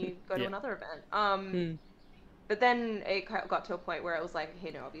it, and then you go to another event. But then it got to a point where it was like,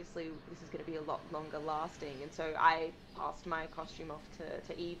 obviously this is going to be a lot longer lasting, and so I passed my costume off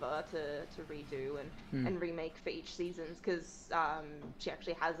to Eva to redo and remake for each seasons because she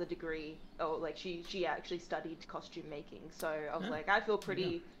actually has a degree, or like she actually studied costume making. So I was like, I feel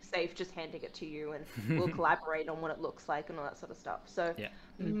pretty safe just handing it to you, and we'll collaborate on what it looks like and all that sort of stuff. So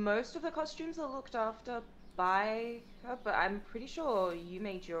most of the costumes are looked after by her, but I'm pretty sure you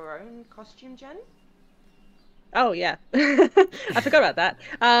made your own costume, Jen. Oh yeah, I forgot about that.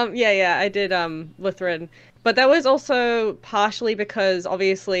 Yeah, I did Lutheran, but that was also partially because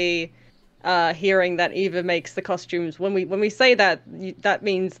obviously, hearing that Eva makes the costumes. When we say that, that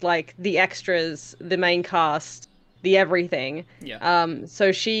means like the extras, the main cast, the everything. Yeah.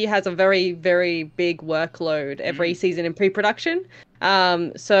 So she has a very very big workload every season in pre-production.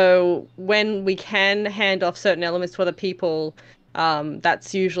 So when we can hand off certain elements to other people.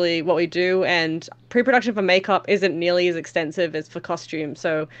 That's usually what we do, and pre-production for makeup isn't nearly as extensive as for costume,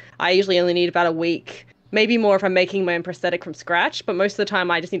 so I usually only need about a week, maybe more if I'm making my own prosthetic from scratch, but most of the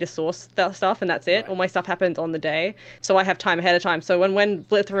time I just need to source that stuff and that's it. All my stuff happens on the day, so I have time ahead of time. So when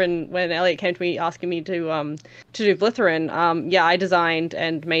Elliot came to me asking me to do Blitherin, I designed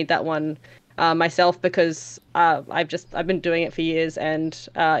and made that one myself because I've been doing it for years, and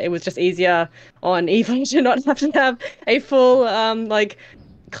it was just easier on Eva to not have to have a full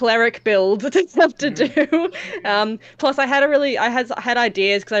cleric build to have to do. Plus I had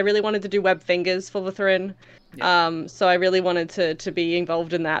ideas because I really wanted to do web fingers for Lutheran. So I really wanted to be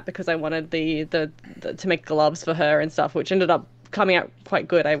involved in that because I wanted the to make gloves for her and stuff, which ended up coming out quite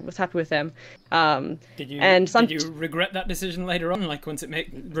good. I was happy with them. Did you regret that decision later on, like once it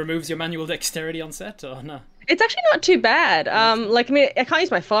removes your manual dexterity on set, or no? It's actually not too bad. I can't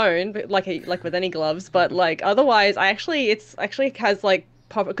use my phone, but like with any gloves, but like otherwise, it actually has like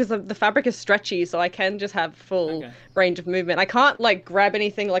because the fabric is stretchy, so I can just have full range of movement. I can't like grab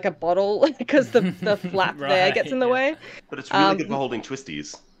anything like a bottle because the flap there gets in the way. But it's really good for holding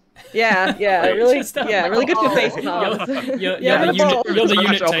twisties. Yeah, really good for face palms. You're the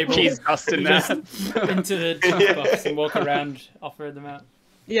unit table. Cheese dust in there. Into the draft box and walk around, offering them out.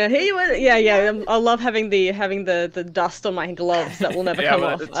 Yeah, here you were. Yeah. I love having the dust on my gloves that will never come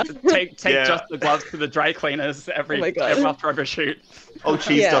off. Take just the gloves to the dry cleaners every after every shoot. Oh,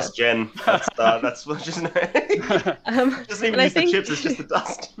 cheese dust, Jen. That's what just doesn't even use the chips. It's just the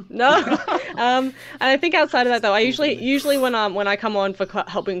dust. No. And I think outside of that though, I usually when I come on for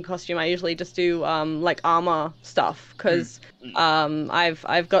helping costume, I usually just do like armor stuff because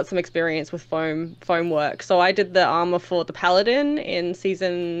I've got some experience with foam work. So I did the armor for the Paladin in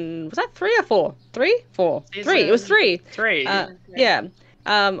season season, was that 3 or 4? 3? 4. 3. It was 3. 3. Yeah.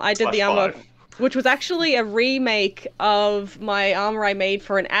 I did the armor, 5. which was actually a remake of my armor I made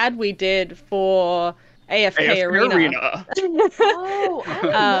for an ad we did for AFK Arena. Oh, I didn't know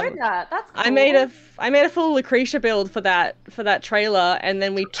that. That's cool. I made a full Lucretia build for that trailer, and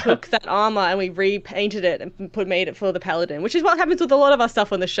then we took that armor and we repainted it and made it for the Paladin, which is what happens with a lot of our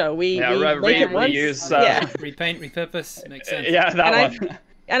stuff on the show. We make it once, repaint, repurpose. Makes sense. Yeah, that one.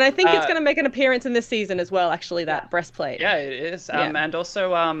 And I think it's going to make an appearance in this season as well. Actually, that breastplate. Yeah, it is. And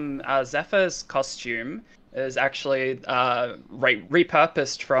also, Zephyr's costume is actually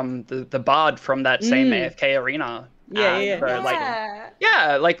repurposed from the bard from that same AFK Arena.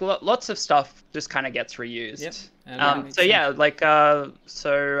 Lots of stuff just kind of gets reused. Yep.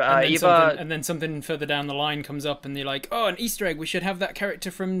 Eva, and then something further down the line comes up, and you're like, "Oh, an Easter egg! We should have that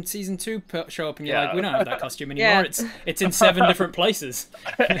character from season 2 show up." And you're like, "We don't have that costume anymore. It's in 7 different places."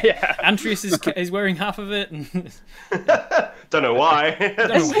 Antreus is wearing half of it, and don't know why.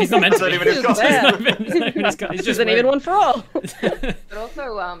 He's not meant to be. Even his costume. It's just an even one for all. But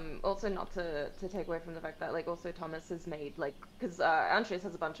also not to take away from the fact that also Thomas has made because Antreus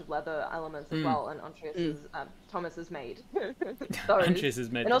has a bunch of leather elements as well, and Thomas has made those. Antreus has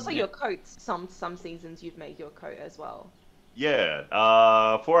made and also them, your coats. Some seasons you've made your coat as well. Yeah,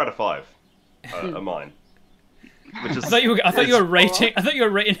 4 out of 5 are mine. Which is, I thought you were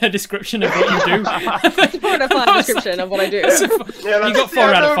rating her description of what you do. 4 out of 5 description of what I do. You got 4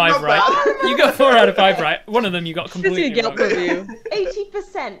 out of 5 right. You got 4 out of 5 right. One of them you got completely Yelp wrong. review.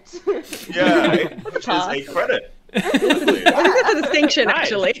 80%. Yeah, which is a credit. I think that's a distinction,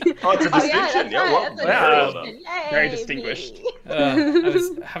 actually. Oh, it's a distinction. Very distinguished. I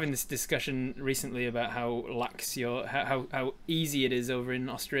was having this discussion recently about how lax how easy it is over in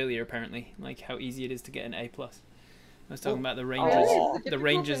Australia. Apparently, how easy it is to get an A+. I was talking about the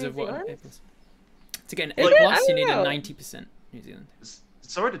ranges of what an A+. To get an A+, you need a 90% New Zealand.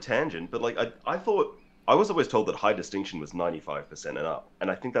 Sorry to tangent, but I thought I was always told that high distinction was 95% and up, and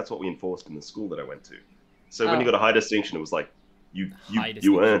I think that's what we enforced in the school that I went to. So when you got a high distinction, it was like you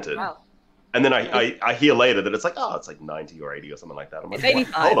earned it. Wow. And then I hear later that it's like 90 or 80 or something like that. I'm like, it's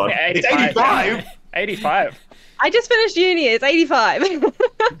 85. Hold on, it's 85. 85. I just finished uni. It's 85. I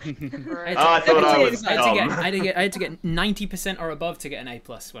thought I was dumb. I had to get 90% or above to get an A+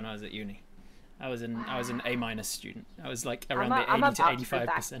 when I was at uni. I was an A- student. I was around the 80 to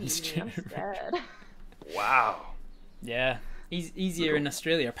 85% student. Wow. Yeah, easier in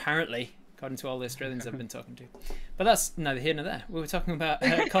Australia apparently, according to all the Australians I've been talking to. But that's neither here nor there. We were talking about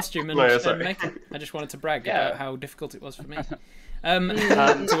costume and makeup. I just wanted to brag about how difficult it was for me. When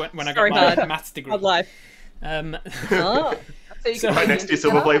I got my maths degree. Hard life. So right next to your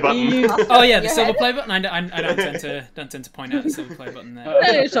silver play button. Oh yeah, the silver play button. I don't tend to point out the silver play button there.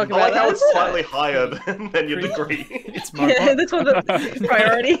 I like how it's slightly higher than your degree. It's more. That's one of the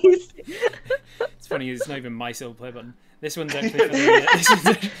priorities. It's funny. It's not even my silver play button. This one's actually for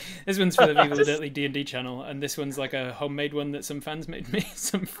the this one's for the Viva La Dirtly D&D channel, and this one's a homemade one that some fans made me.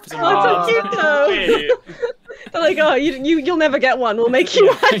 Some so cute though. They're like, oh, you'll never get one. We'll make you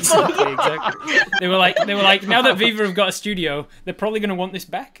one. Exactly. They were like, now that Viva have got a studio, they're probably going to want this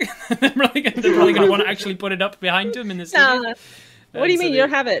back. they're probably going to want to actually put it up behind them in the studio. What do you mean you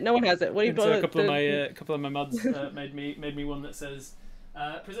don't have it? No one has it. What do you? So a couple of my mods made me one that says.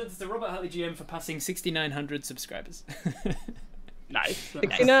 Presented to Robert Hartley GM for passing 6,900 subscribers. Nice.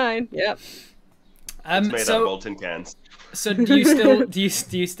 69. Yep. It's made out of old tin cans. So do you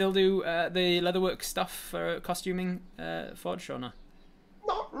still do the leatherwork stuff for costuming, Forge, or not?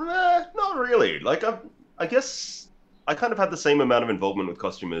 Not really. I guess I kind of had the same amount of involvement with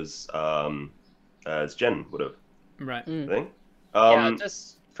costume as Jen would have. Right. I think.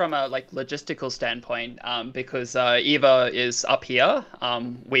 Just from a logistical standpoint, because Eva is up here,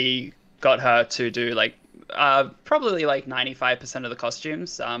 we got her to do probably 95% of the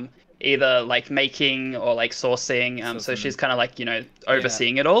costumes, either making or sourcing. So she's kind of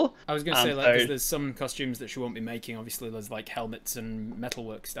overseeing it all. I was gonna say because there's some costumes that she won't be making. Obviously, there's helmets and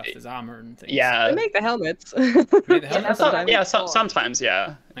metalwork stuff. There's armor and things. Yeah, they make the helmets. Sometimes,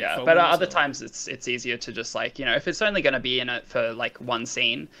 yeah. But other times it's easier to just if it's only going to be in it for one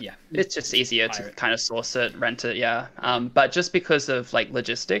scene. Yeah, it's just easier to kind of source it, rent it. Yeah. But just because of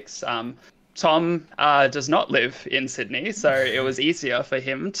logistics, Tom does not live in Sydney, so it was easier for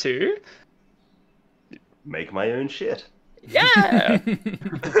him to make my own shit. Yeah.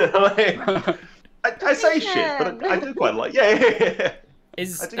 I say shit, but I do quite like. Yeah.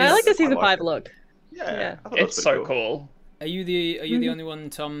 I like the season 5 look. Yeah. It's so cool. Are you the only one,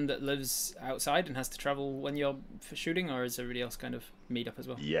 Tom, that lives outside and has to travel when you're for shooting, or is everybody else kind of meet up as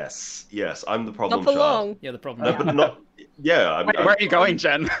well? Yes, I'm the problem Not for child. long. Yeah, the problem. No, but not. Yeah. Wait, where are you going,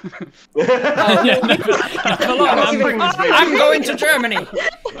 Jen? Oh, yeah, no, not for long. I'm going to Germany.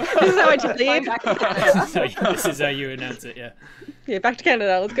 This is how I just leave. So, this is how you announce it. Yeah. Yeah, back to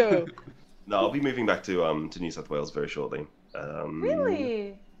Canada. Let's go. No, I'll be moving back to New South Wales very shortly.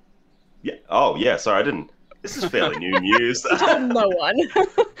 Really? Yeah. Oh, yeah. Sorry, I didn't. This is fairly new news. No one.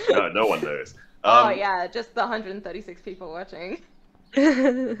 No one knows. Oh yeah, just the 136 people watching.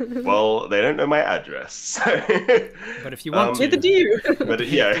 Well, they don't know my address. So. But if you want to, neither do you. But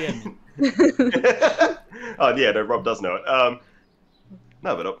yeah. Oh yeah, no, Rob does know it.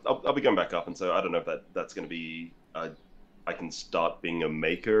 No, but I'll be going back up, and so I don't know if that's going to be. I can start being a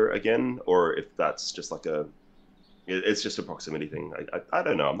maker again, or if that's just like it's just a proximity thing. I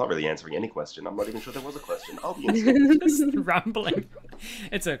don't know. I'm not really answering any question. I'm not even sure there was a question. I'll be just rambling.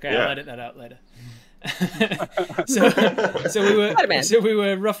 It's okay. Yeah. I'll edit that out later. So we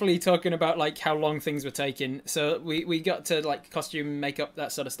were roughly talking about like how long things were taking. So we got to like costume, makeup,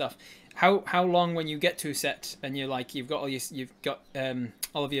 that sort of stuff. How long when you get to a set and you're like you've got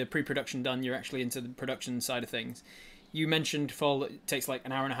all of your pre-production done, you're actually into the production side of things. You mentioned, Fall, it takes like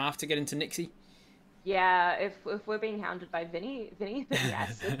an hour and a half to get into Nixie. Yeah, if we're being hounded by Vinny, then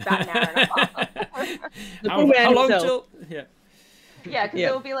yes, it's about an hour and a half. How long till? Yeah. Yeah, because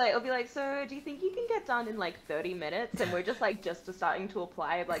it'll be like, so do you think you can get done in like 30 minutes? And we're just starting to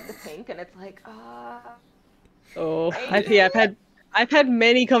apply like the pink, and it's like, Oh, I've had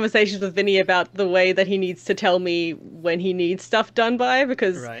many conversations with Vinny about the way that he needs to tell me when he needs stuff done by,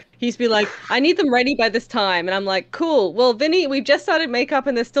 because he's be like, I need them ready by this time, and I'm like, cool. Well, Vinny, we've just started makeup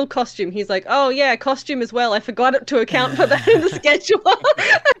and there's still costume. He's like, oh yeah, costume as well. I forgot to account for that in the schedule.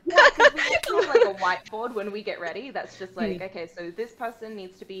 Yeah, because we have like a whiteboard when we get ready. That's just like, okay, so this person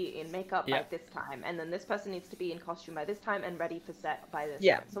needs to be in makeup by this time, and then this person needs to be in costume by this time and ready for set by this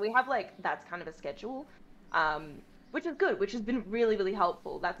time. So we have like that's kind of a schedule. Which is good, which has been really, really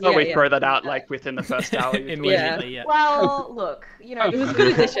helpful. That's we throw that out like within the first hour. Immediately, yeah. Well, look, you know, it was a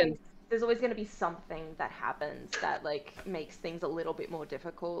good addition. There's always going to be something that happens that like makes things a little bit more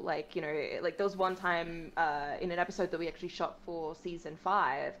difficult. Like, you know, like there was one time in an episode that we actually shot for season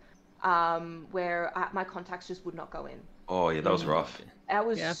 5, where my contacts just would not go in. Oh yeah, that was rough. That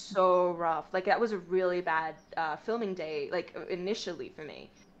was so rough. Like that was a really bad filming day, like initially for me.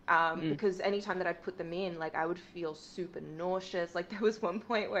 Because anytime that I'd put them in, like I would feel super nauseous. Like there was one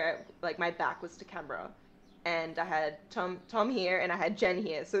point where like my back was to camera, and I had Tom here and I had Jen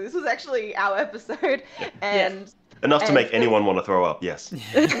here. So this was actually our episode, and enough to make anyone want to throw up. Yes.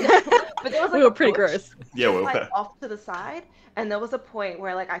 But there was like we were pretty gross. Yeah, we were like off to the side, and there was a point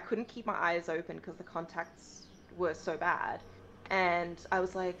where like I couldn't keep my eyes open because the contacts were so bad. And I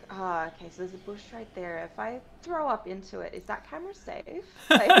was like, okay, so there's a bush right there. If I throw up into it, is that camera safe?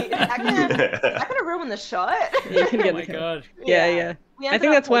 Like, is that gonna ruin the shot? You can get oh my god. Yeah. I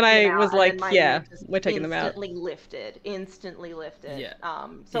think that's when I was like, we're taking them out. Instantly lifted. Yeah.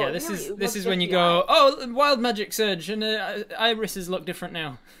 So yeah, this is when you go, oh, wild magic surge, and irises look different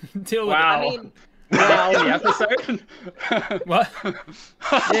now. Deal with it. I mean, wow, the episode. What?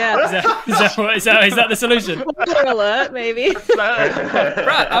 Yeah. Is that the solution? Spoiler alert, maybe. Right,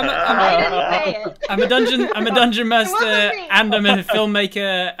 I'm a dungeon master, and I'm a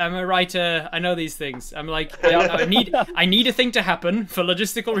filmmaker. I'm a writer. I know these things. I'm like, I need a thing to happen for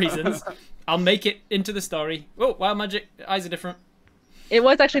logistical reasons. I'll make it into the story. Oh, wild magic, eyes are different. It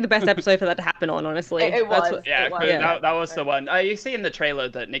was actually the best episode for that to happen on, honestly. It was. That was the one. You see in the trailer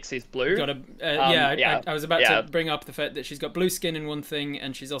that Nixie's blue. I was about to bring up the fact that she's got blue skin in one thing,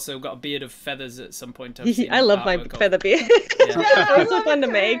 and she's also got a beard of feathers at some point. I love my feather beard. It was so fun to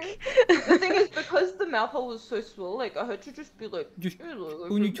make. The thing is, because the mouth hole was so small, like I had to just be like,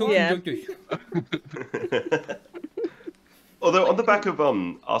 when you talking like this. Although on the back of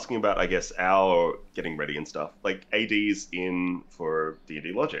asking about, I guess, our getting ready and stuff, like AD's in for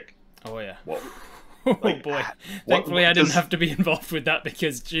D&D Logic. Oh yeah. What? Oh boy. Thankfully I didn't have to be involved with that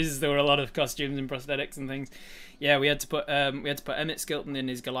because Jesus, there were a lot of costumes and prosthetics and things. Yeah, we had to put Emmett Skilton in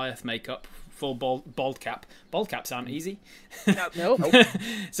his Goliath makeup, full bald cap. Bald caps aren't easy. Nope.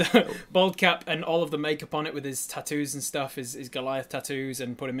 So bald cap and all of the makeup on it with his tattoos and stuff, his Goliath tattoos,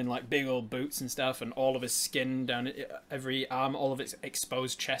 and put him in like big old boots and stuff, and all of his skin down every arm, all of its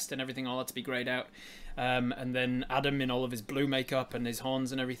exposed chest and everything, all had to be grayed out. And then Adam in all of his blue makeup and his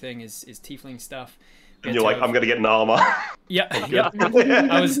horns and everything, his tiefling stuff. And you're like, I'm gonna get an armor. Yeah,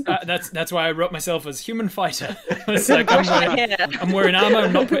 I was. That's why I wrote myself as human fighter. I was like, I'm wearing armor.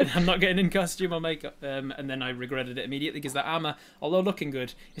 I'm not getting in costume or makeup. And then I regretted it immediately because that armor, although looking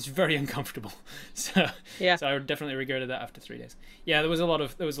good, is very uncomfortable. So I definitely regretted that after 3 days. Yeah, there was a lot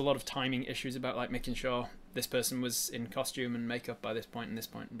of timing issues about like making sure this person was in costume and makeup by this point and this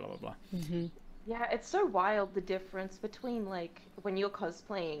point and blah blah blah. Mm-hmm. Yeah, it's so wild the difference between like when you're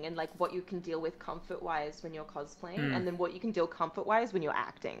cosplaying and like what you can deal with comfort-wise when you're cosplaying and then what you can deal comfort-wise when you're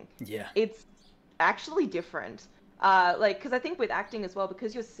acting. Yeah. It's actually different. Like, because I think with acting as well,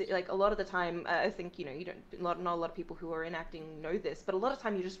 because you're like a lot of the time, I think you don't not a lot of people who are in acting know this, but a lot of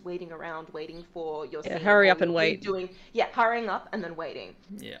time you're just waiting around, waiting for your scene. Hurry up and wait. Hurrying up and then waiting.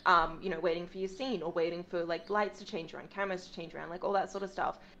 Yeah. Waiting for your scene or waiting for like lights to change around, cameras to change around, like all that sort of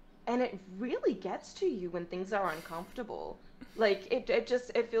stuff. And it really gets to you when things are uncomfortable. Like it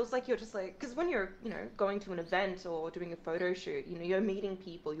feels like you're just like, because when you're going to an event or doing a photo shoot, you're meeting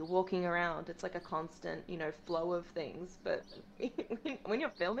people, you're walking around, it's like a constant flow of things. But when you're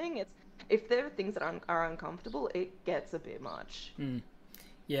filming, if there are things that are uncomfortable, it gets a bit much.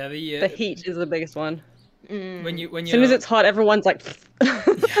 Yeah, the heat is the biggest one. When you as soon as it's hot, everyone's like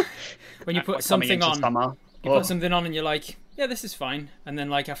when you put something on. You put something on and you're like, yeah, this is fine. And then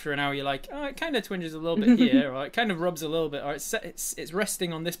like after an hour, you're like, oh, it kind of twinges a little bit here, or it kind of rubs a little bit, or it's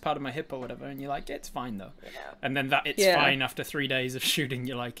resting on this part of my hip or whatever. And you're like, yeah, it's fine though. Yeah. And then it's fine after 3 days of shooting.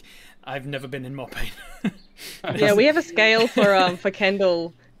 You're like, I've never been in more pain. Yeah, we have a scale for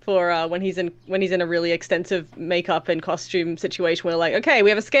Kendall for when he's in a really extensive makeup and costume situation. We're like, okay, we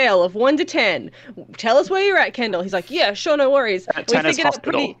have a scale of 1 to 10. Tell us where you're at, Kendall. He's like, yeah, sure, no worries. 10 is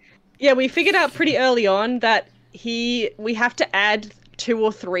hospital. We figured out pretty early on that we have to add 2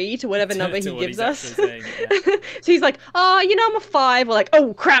 or 3 to whatever number he gives us. Saying, So he's like, oh, I'm a 5. We're like,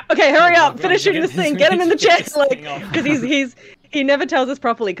 oh crap, okay, hurry up, finish shooting this thing, get him in the chest, like, because he never tells us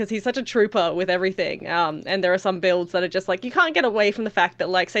properly because he's such a trooper with everything. And there are some builds that are just like, you can't get away from the fact that,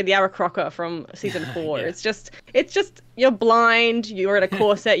 like, say the Aarakocra from season 4, it's just you're blind, you're in a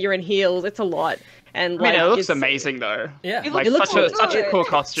corset, you're in heels, it's a lot. And it looks amazing though. Yeah, like such a cool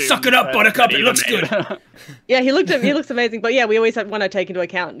costume. Suck it up, Buttercup. It looks good. Yeah, he looks amazing. But yeah, we always want to take into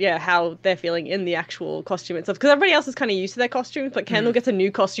account how they're feeling in the actual costume and stuff, because everybody else is kind of used to their costumes, but Kendall gets a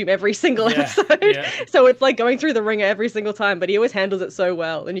new costume every single episode. So it's like going through the ringer every single time. But he always handles it so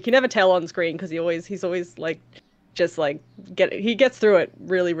well, and you can never tell on screen because he's always like just like he gets through it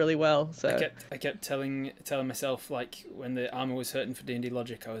really, really well. So I kept telling myself, like, when the armor was hurting for D&D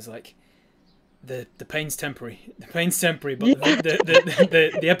Logic, I was like, the pain's temporary. The pain's temporary, but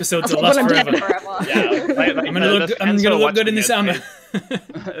the episodes will last forever. Yeah, I'm gonna look good in this armor.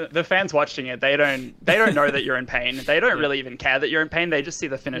 The fans watching it, they don't know that you're in pain. They don't really even care that you're in pain. They just see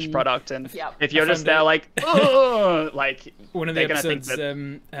the finished product, and if you're just there like, oh, like one of the episodes,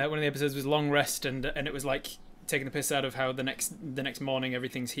 one of the episodes was long rest, and it was like taking the piss out of how the next morning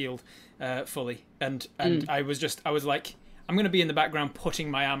everything's healed fully, and I was like, I'm going to be in the background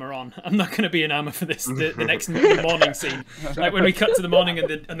putting my armor on. I'm not going to be in armor for the next morning scene. Like when we cut to the morning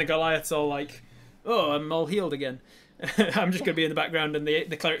and the Goliath's all like, oh, I'm all healed again. I'm just going to be in the background and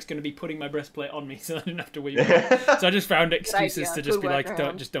the cleric's going to be putting my breastplate on me, so I didn't have to weave it. So I just found excuses to just be like,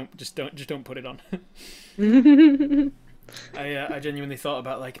 don't put it on. I genuinely thought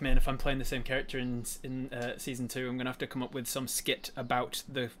about, like, man, if I'm playing the same character in season 2, I'm gonna have to come up with some skit about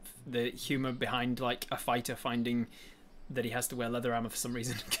the humor behind, like, a fighter finding that he has to wear leather armor for some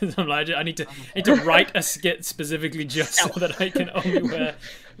reason, because I'm like, I need to write a skit specifically just so that I can only wear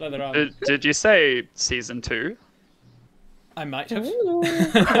leather armor. Did you say season 2? I might have.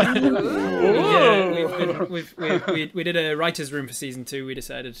 We did a writer's room for season 2. We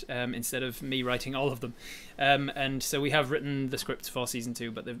decided instead of me writing all of them, and so we have written the scripts for season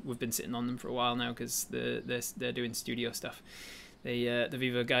 2, but we've been sitting on them for a while now because they're doing studio stuff. The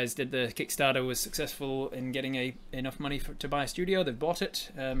Viva guys did the Kickstarter, was successful in getting enough money to buy a studio. They've bought it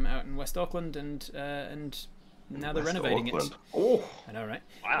out in West Auckland, and now they're renovating it. Oh, I know, right?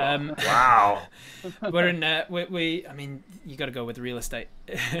 Wow! Wow. We're in. I mean, you got to go with real estate.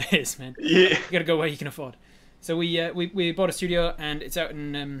 It is, man. Yeah. You got to go where you can afford. So we bought a studio, and it's out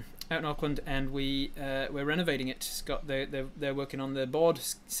in Auckland, and we're renovating it. It's got they're working on the board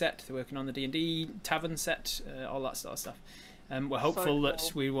set. They're working on the D&D tavern set. All that sort of stuff. We're hopeful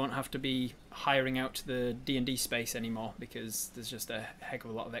that we won't have to be hiring out the D&D space anymore, because there's just a heck of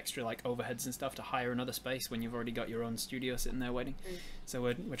a lot of extra, like, overheads and stuff to hire another space when you've already got your own studio sitting there waiting. So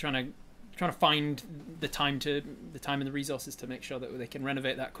we're trying trying to find the time and the resources to make sure that they can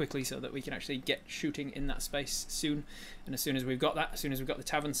renovate that quickly, so that we can actually get shooting in that space soon. And as soon as we've got that, as soon as we've got the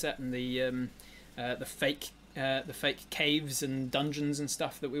tavern set and the fake caves and dungeons and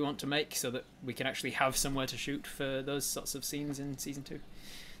stuff that we want to make, so that we can actually have somewhere to shoot for those sorts of scenes in season 2,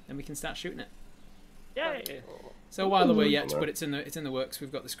 then we can start shooting it. Yay! So a while away yet, but it's in the works.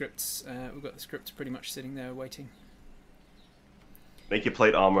 We've got the scripts. Pretty much sitting there waiting. Make your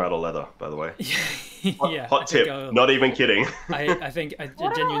plate armor out of leather, by the way. Yeah. Hot tip. Not even kidding. I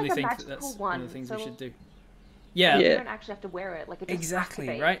genuinely think that's one of the things we should do. Yeah. You don't actually have to wear it. Like it just exactly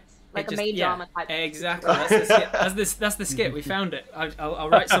activates. right. Like a mage armor type. Exactly. That's the skit. That's the skit. We found it. I'll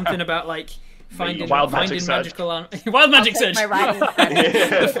write something about like finding magical wild magic surge.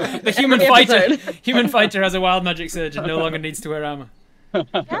 The human fighter has a wild magic surge and no longer needs to wear armor.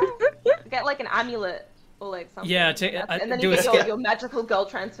 Get like an amulet or like something. Yeah, and then you get your magical girl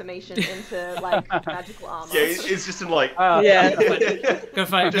transformation into like magical armor. Yeah, it's just in like Gotta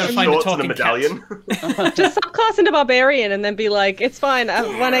find a talking medallion. Just subclass into barbarian and then be like, it's fine.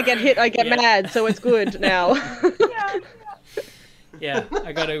 When I get hit, I get mad, so it's good now. Yeah,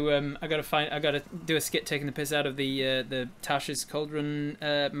 I gotta do a skit taking the piss out of the Tasha's Cauldron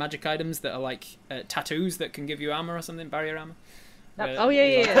magic items that are like tattoos that can give you armor or something, barrier armor. Oh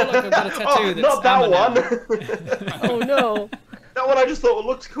yeah. Look, I've got a tattoo that's not that one. Oh no. That one I just thought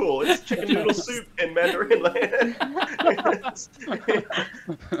looked cool. It's chicken noodle soup in Mandarin land.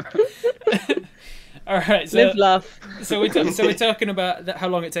 All right, so live, laugh. So we're talking about how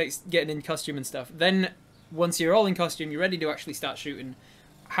long it takes getting in costume and stuff. Then once you're all in costume, you're ready to actually start shooting.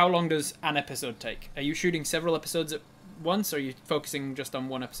 How long does an episode take? Are you shooting several episodes at once, or are you focusing just on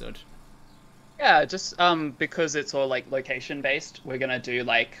one episode? Yeah, just because it's all like location based, we're gonna do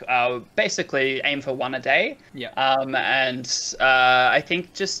like basically aim for one a day. Yeah. And I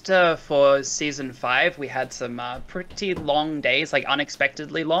think just for season 5 we had some pretty long days, like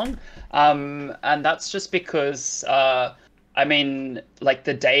unexpectedly long. And that's just because I mean, like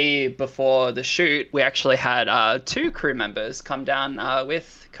the day before the shoot, we actually had 2 crew members come down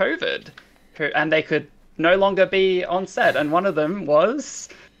with COVID, and they could no longer be on set, and one of them was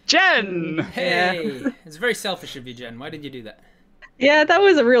Jen! Hey! It's very selfish of you, Jen. Why did you do that? Yeah, that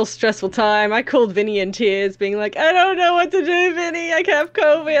was a real stressful time. I called Vinny in tears, being like, I don't know what to do, Vinny. I have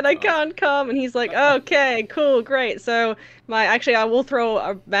COVID. I can't come. And he's like, okay, cool, great. So I will throw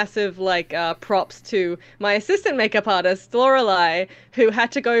a massive props to my assistant makeup artist, Lorelei, who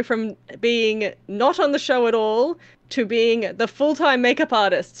had to go from being not on the show at all to being the full-time makeup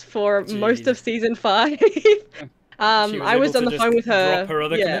artist for most of season 5. I was on the phone with her. Drop her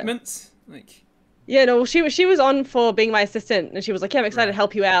other commitments? Yeah, no, she was on for being my assistant, and she was like, yeah, I'm excited to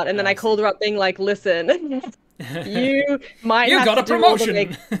help you out. And then I called her up being like, listen, you might have got to a do all the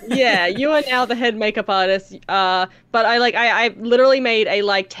promotion. Yeah, you are now the head makeup artist. But I literally made a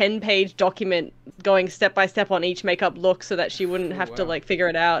 10-page document going step by step on each makeup look so that she wouldn't have to figure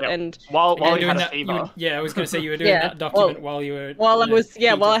it out. Yep. And while you doing had a that, fever. I was going to say you were doing that document while you were. While I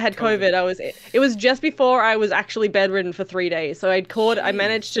had COVID, it was just before I was actually bedridden for 3 days. So I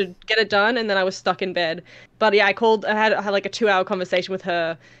managed to get it done, and then I was stuck in bed. But yeah, I had like a 2-hour conversation with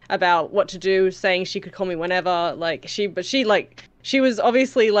her about what to do, saying she could call me whenever. She was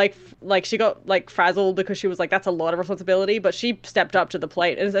obviously she got frazzled because she was like, that's a lot of responsibility, but she stepped up to the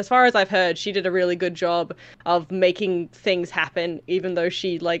plate. And as far as I've heard, she did a really good job of making things happen, even though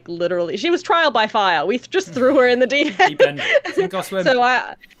she she was trial by fire. We just threw her in the deep end. So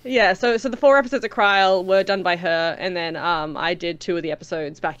the 4 episodes of Kryl were done by her, and then I did 2 of the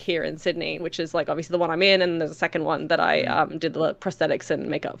episodes back here in Sydney, which is obviously the one I'm in, and there's a second one that I did the prosthetics and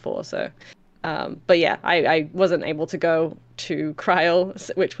makeup for. So but yeah, I wasn't able to go to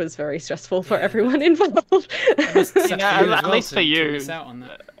Kryl, which was very stressful for everyone involved. At least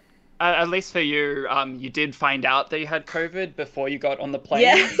for you, you did find out that you had COVID before you got on the plane.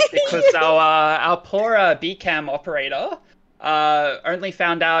 Yeah. Because our poor BCam operator only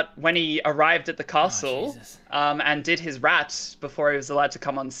found out when he arrived at the castle and did his rat before he was allowed to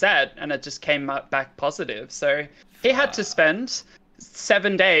come on set, and it just came back positive. So he had to spend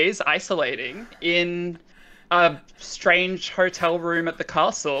 7 days isolating in a strange hotel room at the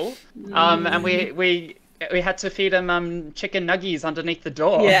castle, and we had to feed him chicken nuggies underneath the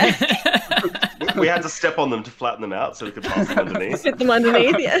door. Yeah. we had to step on them to flatten them out so we could pass them underneath. Fit them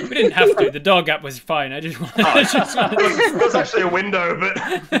underneath, yeah. We didn't have to. The dog app was fine. I just wanted. There was actually a window, but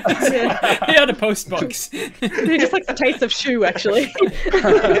He had a post box. He just likes the taste of shoe, actually.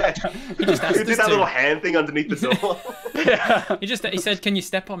 He just asked we did us that to. little hand thing underneath the door. He said, "Can you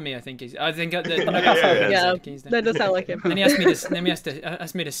step on me?" I think the Yeah, that does sound like him. Then he asked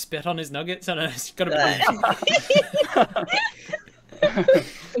me to spit on his nuggets, and I just got to.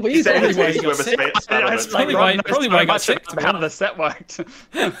 We said Probably why his he got face sick. were spat on it. Probably why I got sick. How the set worked.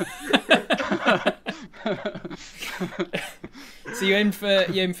 So you aim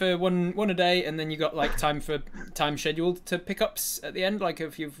for one a day, and then you got like time scheduled to pickups at the end. Like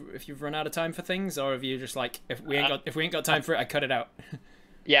if you've run out of time for things, or if you just like if we ain't got time for it, I cut it out.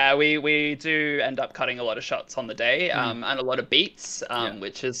 Yeah, we do end up cutting a lot of shots on the day, and a lot of beats,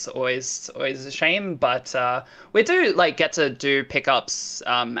 which is always a shame. But we do like get to do pickups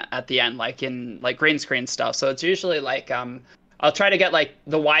at the end, like in like green screen stuff. So it's usually like I'll try to get like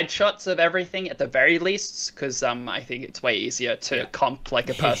the wide shots of everything at the very least, because I think it's way easier to comp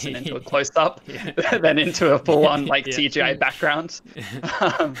like a person into a close up than into a full on like CGI background.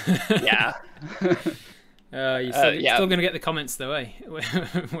 Yeah. You're still gonna get the comments though, eh?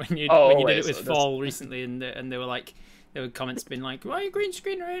 when you did it with Fall recently, and they were like, there were comments being like, "Why are you green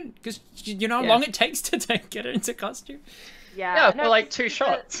screen her in? Because you know how long it takes to get her into costume." Yeah, for like 2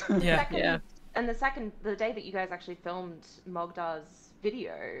 shots. And the day that you guys actually filmed Mogdar's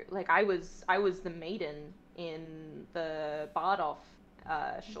video, like I was the maiden in the Bardoff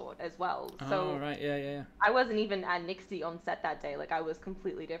short as well. So right, yeah. I wasn't even at Nixie on set that day. Like I was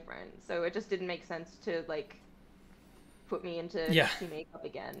completely different. So it just didn't make sense to like put me into Nixie makeup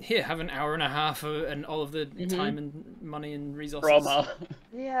again. Here, have an hour and a half and all of the time and money and resources. Drama.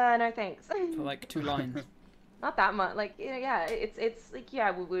 Yeah, no thanks. For like 2 lines. Not that much. Like it's like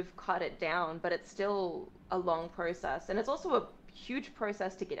we've cut it down, but it's still a long process, and it's also a huge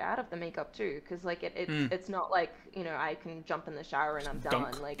process to get out of the makeup too, because like it's not like I can jump in the shower and I'm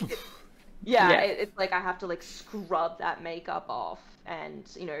done. Like it's like I have to like scrub that makeup off and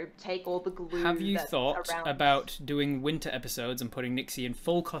take all the glue. Have you that's thought around. about doing winter episodes and putting Nixie in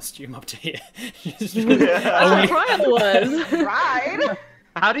full costume up to here? That's what Ryan was. Right.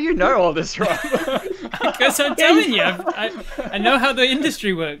 How do you know all this, Rob? Because I'm telling you, I know how the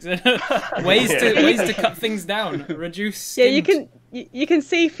industry works. ways to cut things down, reduce. Yeah, you can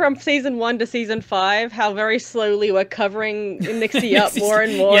see from season 1 to season 5 how very slowly we're covering Nixie up more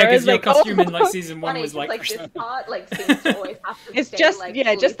and more. Yeah, because your like, costume in like season 1 was like. This part like seems to always have to it's stay, just like,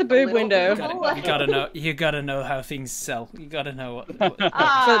 just the boob a little window. visible. You gotta know how things sell. You gotta know what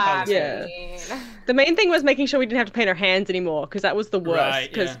The main thing was making sure we didn't have to paint our hands anymore, because that was the worst. Right,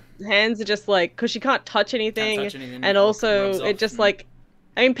 Because hands are just like, because she can't touch anything, anything, and it also rubs it off, just like,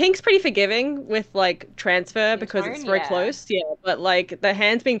 I mean, Pink's pretty forgiving with like transfer because it's very close, but like the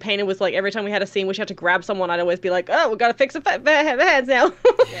hands being painted was like every time we had a scene where she had to grab someone, I'd always be like, oh, we gotta fix their hands now,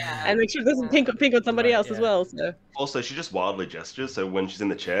 and make sure it doesn't pink on somebody else as well. So also, she just wildly gestures, so when she's in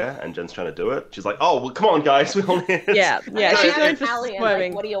the chair and Jen's trying to do it, she's like, "Oh, well, come on, guys, we all need it." Yeah, she's going for Italian,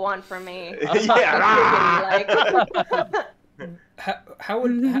 swerving. like, what do you want from me?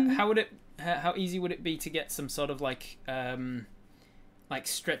 How easy would it be to get some sort of like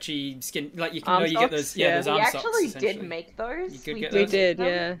stretchy skin, like you can arm you get socks? those those we arm actually socks, did make those. We did,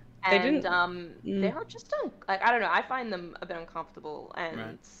 yeah. They And didn't. they're just like, I don't know. I find them a bit uncomfortable,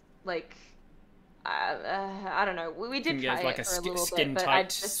 and like I don't know. We did try like it a for a little skin bit, but I tight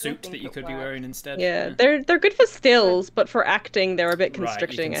just suit don't that you think could it be worked. wearing instead. Yeah, they're good for stills, but for acting they're a bit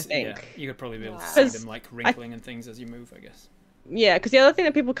constricting, I think. Yeah, you could probably be able to see them like wrinkling and things as you move, I guess. Yeah, because the other thing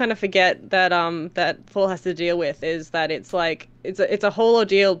that people kind of forget that that Fall has to deal with is that it's like it's a whole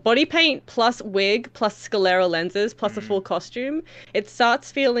ordeal. Body paint plus wig plus sclera lenses plus a full costume. It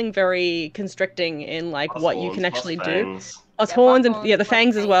starts feeling very constricting in like Plus what you horns, can plus actually do. fangs. Plus horns and the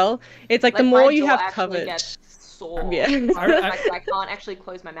fangs as well. It's like the my more you jaw have actually covered. gets sore. Yeah. I can't actually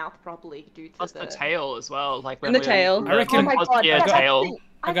close my mouth properly due to Plus the tail as well. Like And the tail. I reckon- Oh my god, yeah, that's tail. the thing.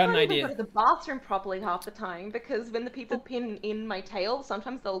 I got an can't even idea. go to the bathroom properly half the time because when the people pin in my tail,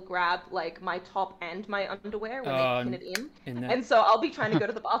 sometimes they'll grab like my top and my underwear when they pin it in. there. And so I'll be trying to go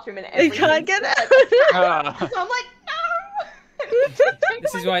to the bathroom and every You can't get out. So I'm like, no.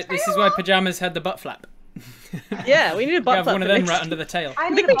 This is why pajamas had the butt flap. Yeah, we need a You butt have flap one of for them next- right under the tail.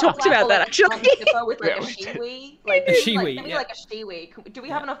 I think we talked about that, actually. With like a shiwi, like A shiwi, maybe yeah. like a shiwi. Do we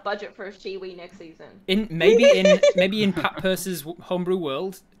have enough budget for a shiwi next season? Maybe in Pat Purse's homebrew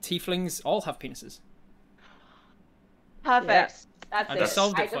world, tieflings all have penises. Perfect. Yeah. That's And it. they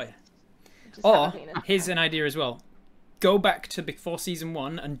solved I it for you. just have a Or penis. here's an idea as well: go back to before season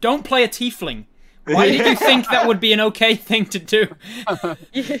 1 and don't play a tiefling. Why did you think that would be an okay thing to do?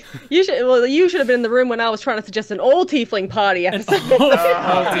 You should have been in the room when I was trying to suggest an all tiefling party episode. All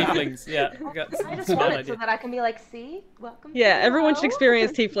tieflings, yeah. I just want it so that I can be like, see, welcome. Yeah, to everyone should the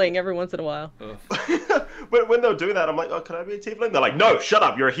experience tiefling every once in a while. when they're doing that, I'm like, oh, can I be a tiefling? They're like, no, shut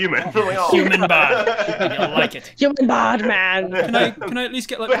up, you're a human. I'm like, oh. Human bard. You'll like it. Human bard, man. Can I at least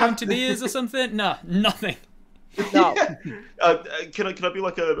get like pointed ears or something? No, nothing. No. Can I be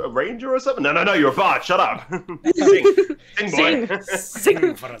like a ranger or something? No, you're a bard. Shut up. Sing, boy.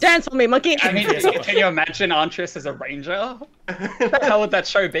 Sing for us. Dance for me, monkey. I mean, can you imagine Antris as a ranger? What the hell would that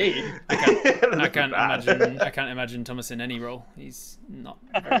show be? I can't imagine Thomas in any role. He's not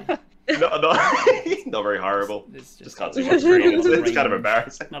very... not very horrible. It's just can't see on screen. It's kind of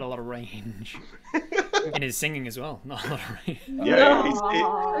embarrassing. Not a lot of range. In his singing as well. Not a lot of range. Yeah, he's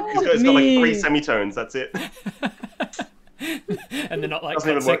got like 3 semitones. That's it. And they're not like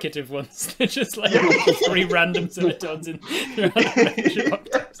consecutive ones. They're just like 3 random semitones in throughout a range of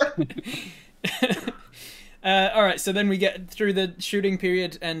octaves. All right, so then we get through the shooting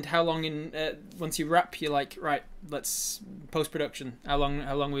period, and how long in once you wrap, you're like, right, let's post-production. How long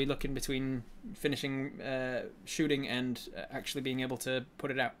are we looking between finishing shooting and actually being able to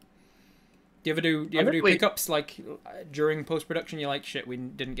put it out? Do you ever do pickups like during post-production? You're like, shit, we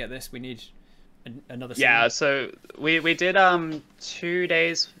didn't get this. We need another scene. Yeah, so we did 2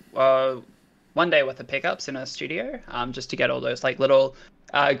 days, 1 day worth of pickups in a studio, just to get all those like little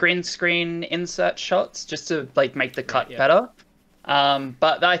green screen insert shots, just to like make the cut better.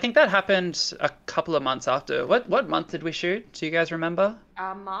 But I think that happened a couple of months after. What month did we shoot? Do you guys remember?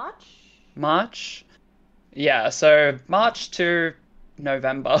 March. March. Yeah, so March to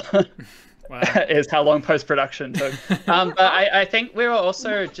November. Wow. Is how long post-production took. But I think we were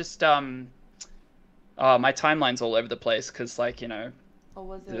also just my timeline's all over the place because, like, you know,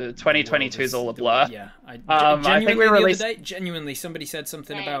 2022 is all a blur. Yeah, I think we released... Genuinely, somebody said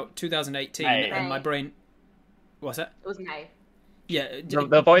something May. about 2018, May. and my brain... What's that? It was May. Yeah.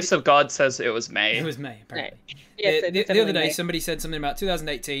 The voice of God says it was May. It was May, apparently. Yes, the other day, somebody said something about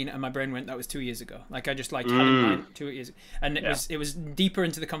 2018, and my brain went, that was 2 years ago. Like, I just, like, had in mind 2 years ago. And it was deeper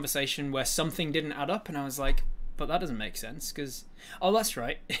into the conversation where something didn't add up, and I was like, but that doesn't make sense, because... Oh, that's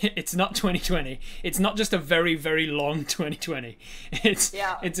right. It's not 2020. It's not just a very, very long 2020. It's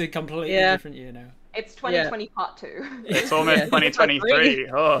a completely different year now. It's 2020 part 2. It's almost 2023.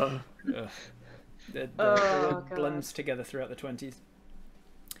 Oh. It blends together throughout the 20s.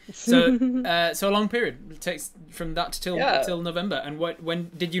 So, so a long period. It takes from that till November. And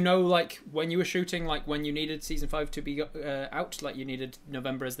when did you know, like, when you were shooting, like, when you needed season 5 to be out, like, you needed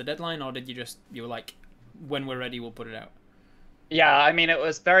November as the deadline, or did you were like, when we're ready, we'll put it out? Yeah, I mean, it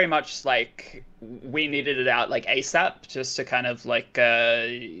was very much like we needed it out like ASAP, just to kind of like,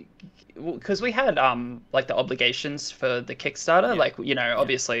 because we had like the obligations for the Kickstarter, like, you know,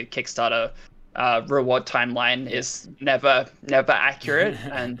 obviously Kickstarter reward timeline is never accurate,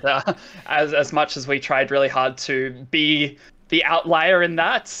 and as much as we tried really hard to be the outlier in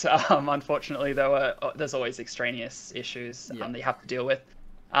that, unfortunately there's always extraneous issues that you have to deal with,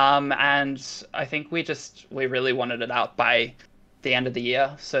 and I think we really wanted it out by the end of the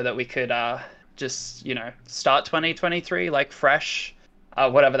year so that we could just, you know, start 2023 like fresh,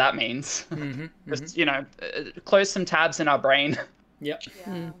 whatever that means. Just, you know, close some tabs in our brain. Yep.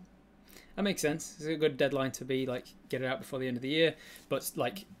 That makes sense. It's a good deadline to be like, get it out before the end of the year, but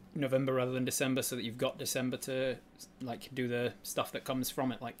like November rather than December, so that you've got December to like do the stuff that comes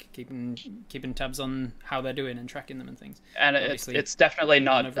from it, like keeping tabs on how they're doing and tracking them and things. And it's definitely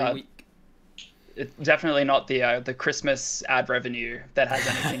not every week. It's definitely not the Christmas ad revenue that has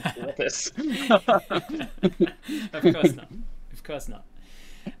anything to do with this. Of course not.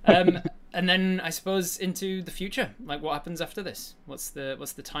 And then I suppose into the future, like what happens after this? What's the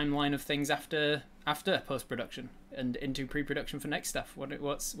timeline of things after post production and into pre-production for next stuff?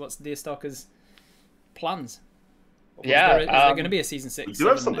 What's Deerstalker's plans? Is there going to be a season 6,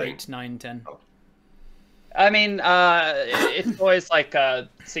 7, 8, 9, 10? I mean, it's always like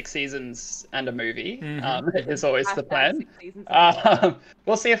 6 seasons and a movie. Is always the plan.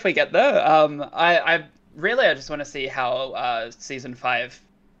 We'll see if we get there. I just want to see how season 5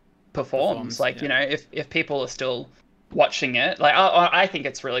 performs. Like, you know, if people are still watching it, like I think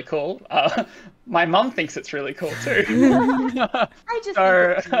it's really cool. My mum thinks it's really cool too.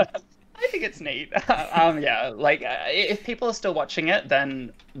 I think it's neat. Like if people are still watching it,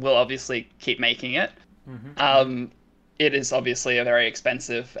 then we'll obviously keep making it. It is obviously a very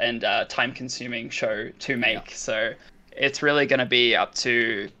expensive and time-consuming show to make, so it's really going to be up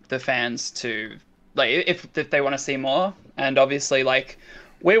to the fans to, like, if they want to see more. And obviously, like,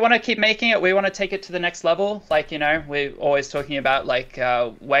 we want to keep making it. We want to take it to the next level. Like, you know, we're always talking about like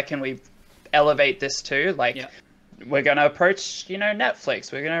where can we elevate this to? Like, we're gonna approach, you know,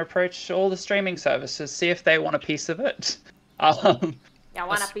 Netflix. We're gonna approach all the streaming services, see if they want a piece of it. Yeah,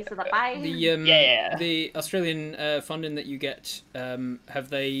 want a piece of the pie? The Australian funding that you get, have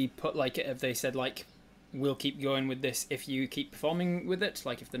they put like, have they said like, we'll keep going with this if you keep performing with it,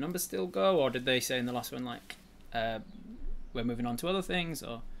 like if the numbers still go, or did they say in the last one like, we're moving on to other things,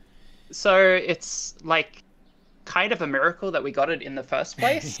 or? So it's like kind of a miracle that we got it in the first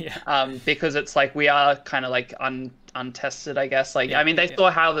place. Because it's like we are kind of like untested, I guess. Like, I mean, they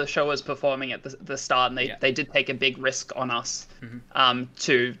saw how the show was performing at the start, and they did take a big risk on us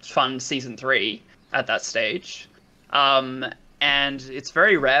to fund season 3 at that stage. And it's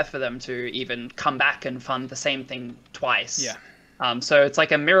very rare for them to even come back and fund the same thing twice. So it's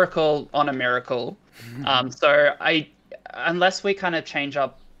like a miracle on a miracle. So unless we kind of change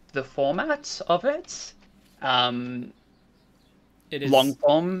up the format of it, it is long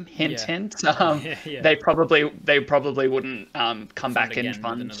form hint. They probably wouldn't come back and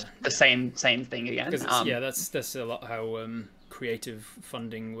fund the same thing again. That's a lot how creative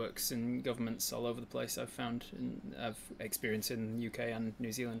funding works in governments all over the place. I've found, and I've experienced in the UK and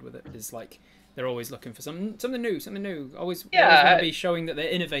New Zealand with it, is like they're always looking for something new. Always want to be showing that they're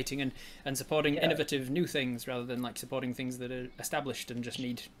innovating and supporting innovative new things rather than like supporting things that are established and just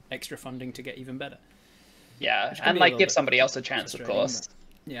need extra funding to get even better. Yeah, and like give somebody else a chance, of course.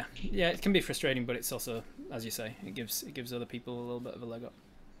 Yeah, it can be frustrating, but it's also, as you say, it gives other people a little bit of a leg up.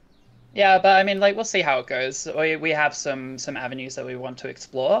 Yeah, but I mean, like, we'll see how it goes. We have some avenues that we want to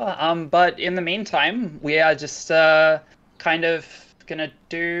explore. But in the meantime, we are just kind of gonna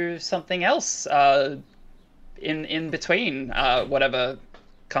do something else in between whatever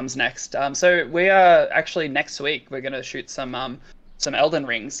comes next. So we are actually next week we're gonna shoot some Elden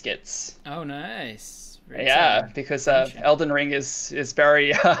Ring skits. Oh, nice. Because Elden Ring is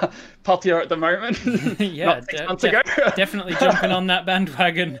very popular at the moment. Not 6 months ago. Definitely jumping on that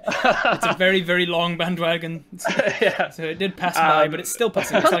bandwagon. It's a very, very long bandwagon. So it did pass by, but it's still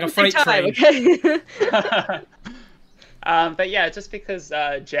passing. It's like a freight train. But yeah, just because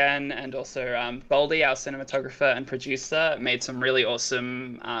Jen and also Baldy, our cinematographer and producer, made some really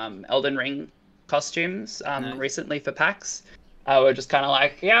awesome Elden Ring costumes recently for PAX. We're just kind of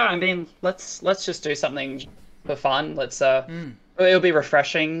like, I mean, let's just do something for fun. Let's it'll be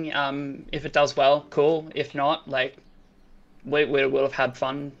refreshing. If it does well, cool. If not, like we'll have had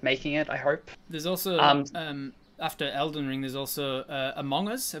fun making it, I hope. There's also after Elden Ring, there's also Among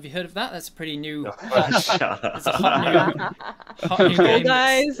Us. Have you heard of that? That's a pretty new. It's a hot new Fall game.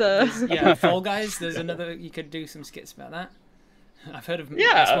 Guys. Fall Guys. There's another. You could do some skits about that. I've heard of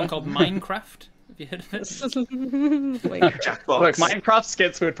this one called Minecraft. Have you heard of it? Look, Minecraft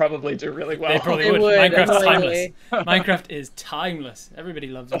skits would probably do really well. They probably would. Minecraft's timeless. Minecraft is timeless. Everybody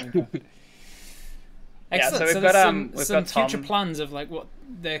loves Minecraft. Excellent. So we've got some future plans of like what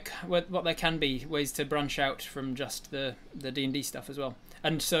there can be ways to branch out from just the D&D stuff as well.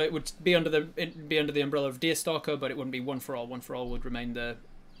 And so it would be under the umbrella of Deerstalker, but it wouldn't be One for All. One for All would remain the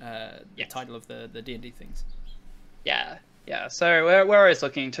title of the D&D things. Yeah, so we're always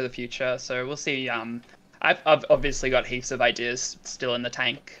looking to the future, so we'll see. I've obviously got heaps of ideas still in the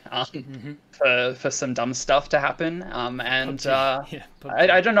tank for some dumb stuff to happen.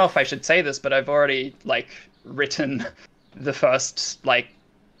 I don't know if I should say this, but I've already like written the first like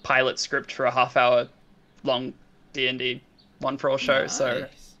pilot script for a half-hour long D&D One for All show. Nice. So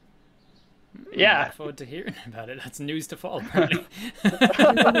I look forward to hearing about it. That's news to fall, apparently.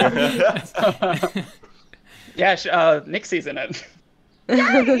 Nixie's in it. No,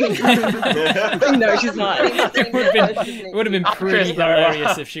 she's not. It would have been pretty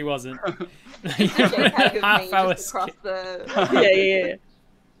hilarious if she wasn't. Half-hour skit.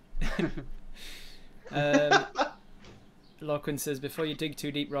 Lorquin says, before you dig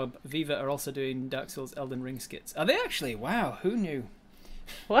too deep, Rob, Viva are also doing Dark Souls Elden Ring skits. Are they actually? Wow, who knew?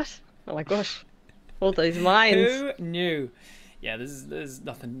 What? Oh my gosh. All those minds. Who knew? Yeah, there's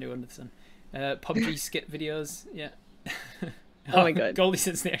nothing new under the sun. PUBG skit videos, yeah. Oh my god. Goldie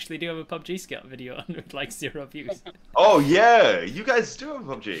says they actually do have a PUBG skit video with like 0 views. Oh yeah, you guys do have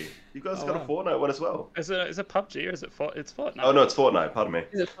PUBG. You guys got a Fortnite one as well. Is it PUBG or is it It's Fortnite? Oh no, it's Fortnite. Pardon me.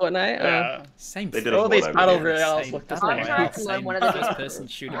 Is it Fortnite? Yeah. Same. They did all these Fortnite battle video. royales look the same. I'm trying to learn one of those. First-person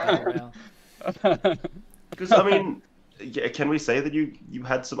shooter battle royale. Because I mean, can we say that you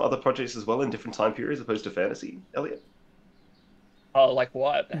had some other projects as well in different time periods opposed to fantasy, Elliot? Oh, like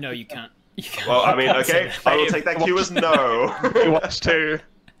what? No, you can't. Well, I mean, okay, I will take that cue as no. Overwatch 2.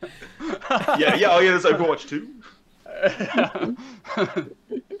 Yeah, there's Overwatch 2.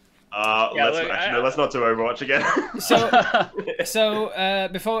 Let's not do Overwatch again. So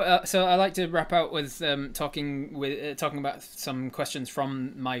I like to wrap out with talking about some questions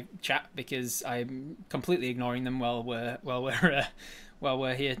from my chat, because I'm completely ignoring them while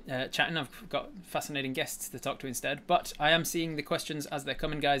we're here chatting. I've got fascinating guests to talk to instead, but I am seeing the questions as they're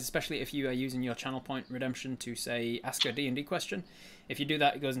coming, guys, especially if you are using your channel point redemption to say ask a D&D question. If you do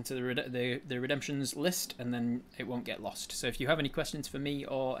that, it goes into the redemptions list, and then it won't get lost. So if you have any questions for me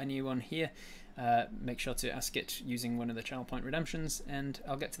or anyone here, make sure to ask it using one of the channel point redemptions, and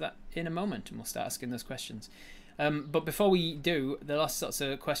I'll get to that in a moment, and we'll start asking those questions. But before we do, the last sorts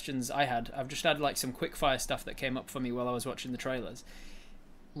of questions I've just had like some quick fire stuff that came up for me while I was watching the trailers.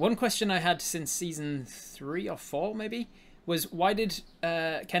 One question I had since season 3 or 4 maybe was, why did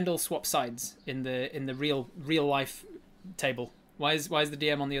Kendall swap sides in the real life table? Why is the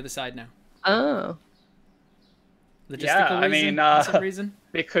DM on the other side now? Oh. Logistical reason?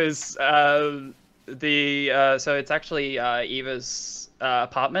 Because so it's actually Eva's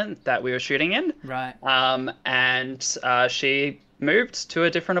apartment that we were shooting in. Right. And she moved to a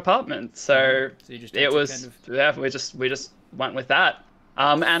different apartment. So you just it was we just went with that.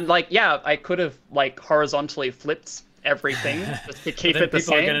 And like, yeah, I could have like horizontally flipped everything just to keep it the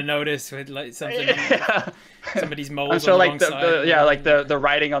same. People are gonna notice with like something. Somebody's moles. I'm sure, on like the wrong side. the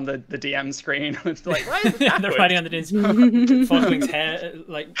writing on the DM screen. It's like, why is it the writing on the DM screen. Fogling's hair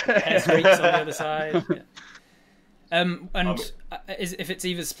streaks on the other side. Yeah. If it's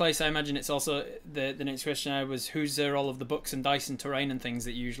Eva's place, I imagine it's also the next question. Whose are all of the books and dice and terrain and things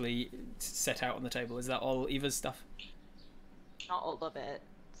that you usually set out on the table? Is that all Eva's stuff? Not all of it.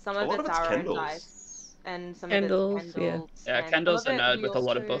 Some of it's our own dice, and some of it's Kendall's. Yeah, Kendall's a nerd with a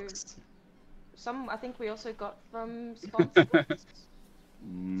lot of books. Some I think we also got from Scott's books.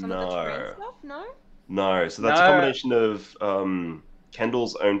 Some of the terrain stuff? No, so that's a combination of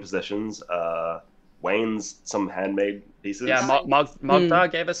Kendall's own possessions, Wayne's some handmade pieces. Yeah,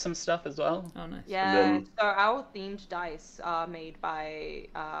 Mogdar gave us some stuff as well. Oh, nice. Yeah, so our themed dice are made by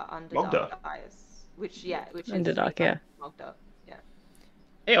Underdark Dice, which Underdark, is Mogdar. Yeah.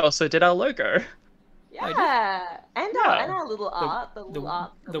 He also did our logo. Yeah, and our little art, the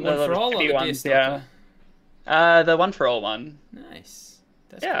art. The one for all, or the ones, yeah. The one for all one. Nice.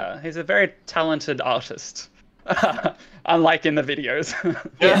 That's cool. He's a very talented artist, unlike in the videos.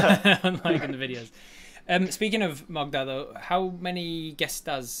 Yeah, unlike in the videos. Speaking of Mogdar, though, how many guest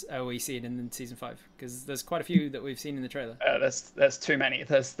stars are we seeing in season 5? Because there's quite a few that we've seen in the trailer. There's too many.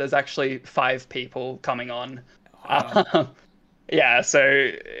 There's actually 5 people coming on. Wow. Yeah, so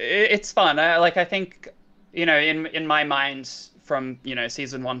it's fun. I think, in my mind, from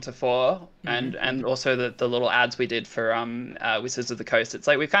season 1 to 4, and also the little ads we did for Wizards of the Coast, it's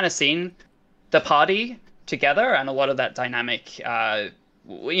like we've kind of seen the party together, and a lot of that dynamic.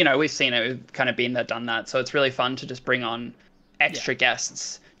 We've seen it. We've kind of been there, done that. So it's really fun to just bring on extra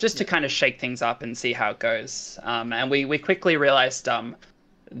guests, just to kind of shake things up and see how it goes. And we quickly realized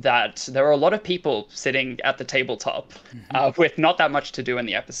that there were a lot of people sitting at the tabletop with not that much to do in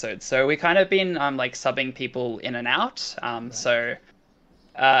the episode. So we kind of been subbing people in and out. Right. So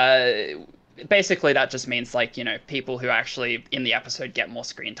basically that just means people who actually in the episode get more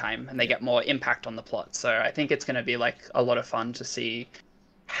screen time and they get more impact on the plot. So I think it's going to be a lot of fun to see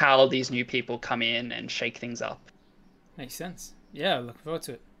how these new people come in and shake things up. Makes sense. Yeah, looking forward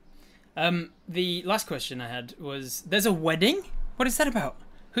to it. The last question I had was, there's a wedding? What is that about?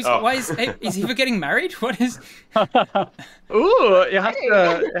 Why is Eva getting married? What is? Ooh, you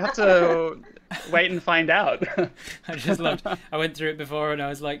have to wait and find out. I just loved. I went through it before, and I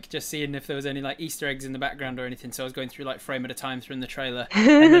was just seeing if there was any Easter eggs in the background or anything. So I was going through frame at a time through the trailer,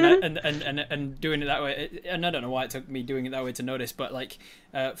 and then and doing it that way. And I don't know why it took me doing it that way to notice, but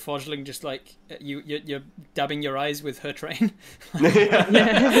Forgeling just you're dabbing your eyes with her train.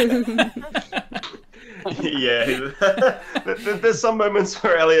 Yeah, there's some moments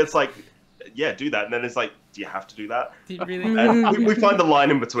where Elliot's yeah, do that, and then it's do you have to do that? Do you really? And we find the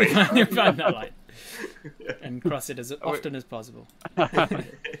line in between. You find that line and cross it as often as possible.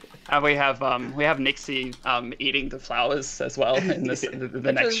 And we have Nixie eating the flowers as well in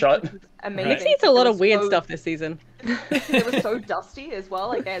the next shot. Amazing. Nixie eats a lot of weird stuff this season. It was so dusty as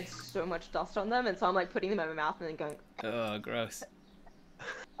well. They had so much dust on them, and so I'm putting them in my mouth and then going. Oh, gross.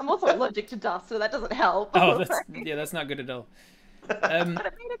 I'm also allergic to dust, so that doesn't help. Oh, that's not good at all. But it made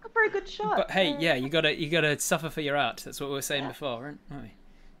a very good shot. But hey, yeah, you gotta suffer for your art. That's what we were saying before, aren't we?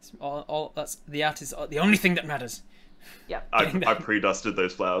 That's the art is the only thing that matters. Yeah. I pre-dusted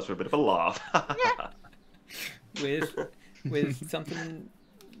those flowers for a bit of a laugh. with something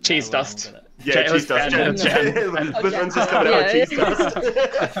Cheese well, dust. Yeah, It was cheese dust. Jen. Lynn's just coming out with cheese dust.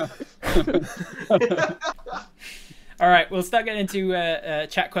 All right, we'll start getting into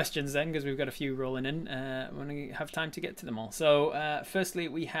chat questions then, because we've got a few rolling in. We're going to have time to get to them all. So, firstly,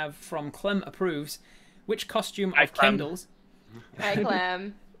 we have from Clem Approves, which costume of Kendall's... Hi,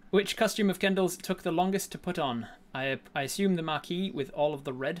 Clem. Which costume of Kendall's took the longest to put on? I assume the marquee with all of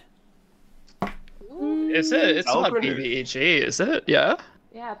the red. Is it? It's not BBEG, is it? Yeah.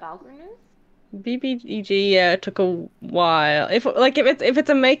 Yeah, Balgruner. BBEG, yeah, it took a while. If it's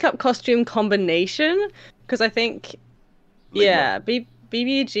a makeup costume combination, because I think, yeah,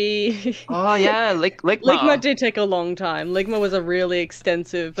 BBEG. Oh yeah, Ligma. Ligma did take a long time. Ligma was a really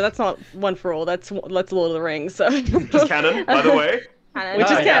extensive, but that's not One for All. That's Lord of the Rings. So. Which is canon, by the way.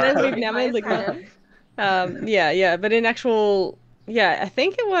 Which is canon. We've now made Ligma. Yeah, but in actual, I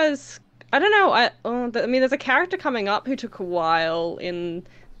think it was. I don't know. I mean, there's a character coming up who took a while in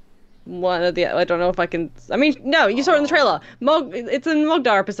one of the. I don't know if I can. I mean, no, you saw it in the trailer. It's a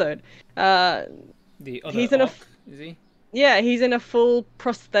Mogdar episode. The other he's in orc, is he? Yeah, he's in a full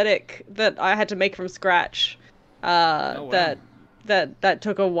prosthetic that I had to make from scratch. Wow. That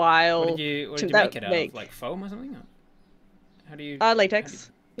took a while. What did you make it out of? Like foam or something? Or how do you?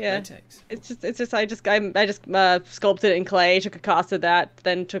 Latex. Yeah. Latex. It's just I just sculpted it in clay, took a cast of that,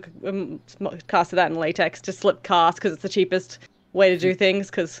 then took a cast of that in latex, just slip cast because it's the cheapest way to do things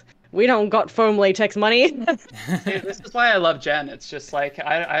because we don't got foam latex money. See, this is why I love Jen. It's just like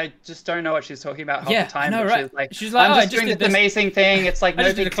I just don't know what she's talking about half the time. I know, but right? She's like, I'm just doing this amazing thing. It's like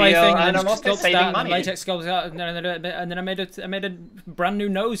no big deal, and I'm also saving money. Latex sculpts out, and then I made a brand new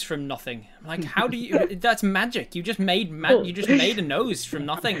nose from nothing. I'm like, how do you? That's magic. You just made a nose from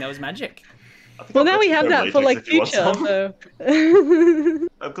nothing. That was magic. Well, now we have that for like future. So.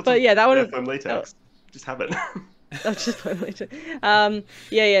 But yeah, that would have foam latex. Just have it. I'll just play later. No,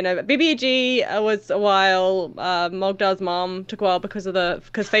 but BBG was a while. Mogdar's mom took a while because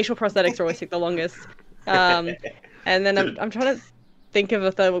facial prosthetics always take the longest. And then I'm trying to think of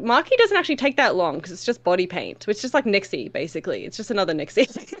a third. Marky doesn't actually take that long because it's just body paint. It's just like Nixie, basically. It's just another Nixie.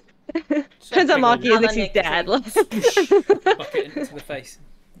 Turns out Marky is Nixie's dad. Bucket into the face.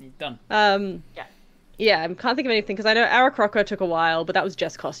 You're done. Yeah, I can't think of anything because I know Ara Crocker took a while, but that was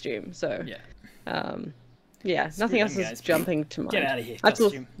just costume. So yeah, nothing else is jumping to mind. Get out of here, I have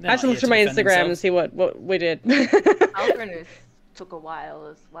to look through my Instagram and see what we did. Balgruner took a while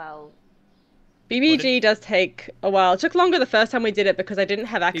as well. BBG does take a while. It took longer the first time we did it because I didn't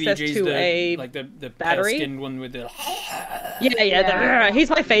have access BBG's to the battery. Pale-skinned one with the. He's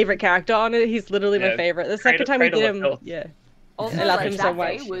my favorite character on it. He's literally my favorite. The second time we did him, Also, I love like, him that so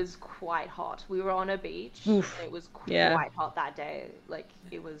much. day was quite hot. We were on a beach. Oof. And it was quite hot that day. Like,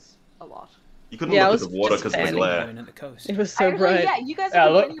 it was a lot. You couldn't look at the water because of the glare. It was so bright. Yeah, you guys were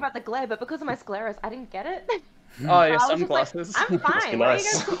complaining about the glare, but because of my scleras, I didn't get it. Oh, your I was just sunglasses. like, I'm fine. Why are you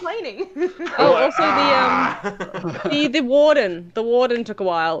guys complaining? Also the warden. The warden took a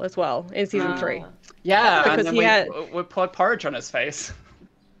while as well in season 3. Yeah, because and then we poured porridge on his face.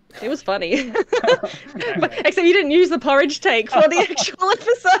 It was funny. Except you didn't use the porridge take for the actual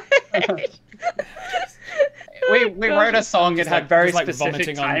episode. We wrote a song. It had very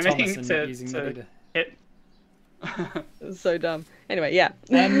specific timing to hit. So dumb. Anyway, yeah.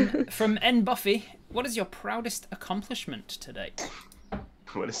 From N Buffy, what is your proudest accomplishment to date?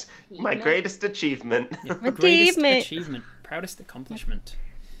 What is my greatest achievement? Greatest achievement. Proudest accomplishment.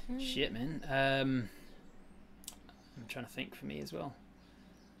 Shit, man. I'm trying to think for me as well.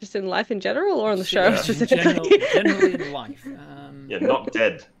 Just in life in general, or on the show specifically? Generally in life. Yeah, not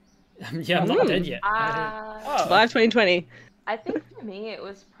dead. Yeah, I'm not dead yet. Survive 2020. I think for me it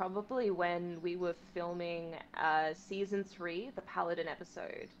was probably when we were filming season 3, the Paladin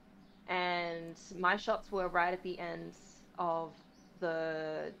episode, and my shots were right at the end of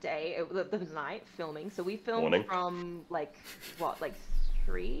the day, the night filming. So we filmed from like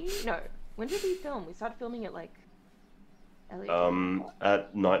 3? No, when did we film? We started filming at like.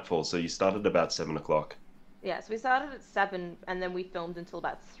 At nightfall. So you started about 7 o'clock. Yeah, so we started at 7, and then we filmed until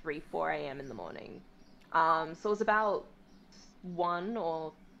about 4 a.m. in the morning. So it was about 1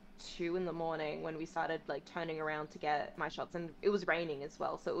 or 2 in the morning when we started like turning around to get my shots, and it was raining as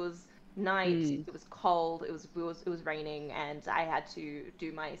well. So it was night. It was cold. It was raining, and I had to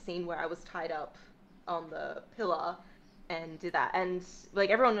do my scene where I was tied up on the pillar and do that. And like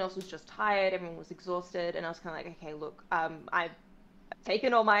everyone else was just tired. Everyone was exhausted, and I was kind of like, okay, look, I've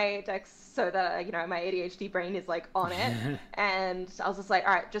taken all my decks so that my ADHD brain is like on it, and I was just like,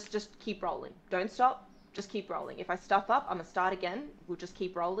 all right, just keep rolling, don't stop, just keep rolling. If I stuff up, I'm gonna start again. We'll just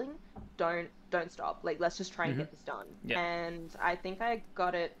keep rolling. Don't stop. Like, let's just try and get this done. Yeah. And I think I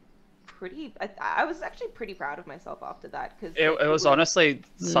got it pretty. I was actually pretty proud of myself after that, because It was honestly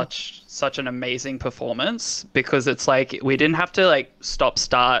such an amazing performance, because it's like we didn't have to like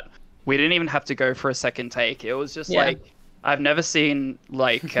start. We didn't even have to go for a second take. It was just like, I've never seen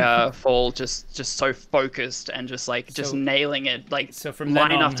like Fall just so focused and just nailing it, like So from line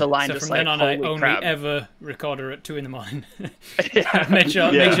then on, after line. so Just from like, then on, I holy only crap. ever record her at 2 in the morning. make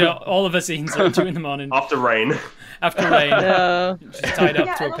sure all of her scenes are at 2 in the morning. After rain. After rain, she's tied up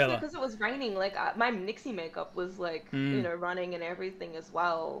yeah, to and a also pillar. because it was raining, like my Nixie makeup was like running and everything as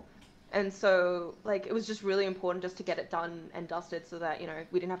well. And so, like, it was just really important just to get it done and dusted, so that,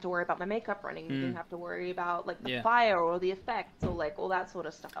 we didn't have to worry about my makeup running. We didn't have to worry about, like, the fire or the effects or, like, all that sort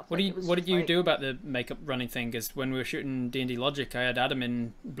of stuff. What did you do about the makeup running thing? Because when we were shooting D&D Logic, I had Adam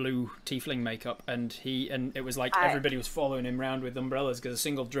in blue tiefling makeup, and it was like everybody was following him around with umbrellas, because a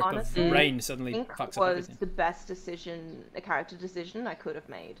single drip of rain suddenly fucks up everything. Was the best decision, a character decision I could have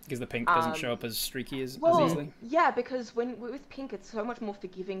made. Because the pink doesn't show up as streaky as easily. Yeah, because with pink, it's so much more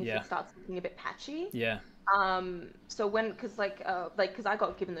forgiving if it starts looking a bit patchy. Yeah. So because I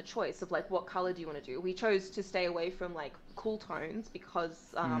got given the choice of like, what color do you want to do? We chose to stay away from like cool tones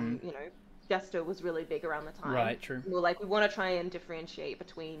because Jester was really big around the time. Right. True. We were like, we want to try and differentiate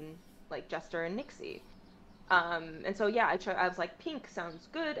between like Jester and Nixie. And so yeah, I was like, pink sounds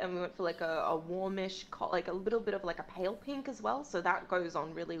good, and we went for like a warmish, like a little bit of like a pale pink as well. So that goes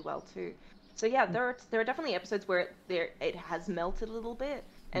on really well too. So yeah, there are definitely episodes where it has melted a little bit,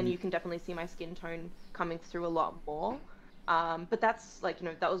 and you can definitely see my skin tone coming through a lot more. But that's like,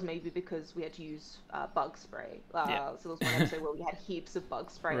 that was maybe because we had to use bug spray. So there was one episode where we had heaps of bug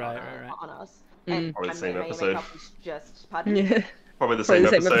spray on us. And Probably the same my episode. makeup was just, pardon? Yeah. Probably the same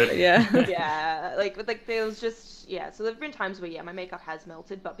episode. Yeah. Yeah, like there was just, so there've been times where my makeup has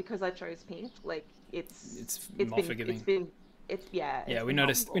melted, but because I chose pink, like it's more forgiving. Yeah, we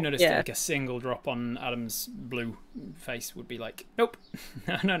noticed like a single drop on Adam's blue face would be like, nope,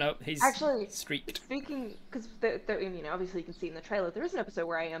 no, he's actually streaked. Speaking, because obviously you can see in the trailer, there is an episode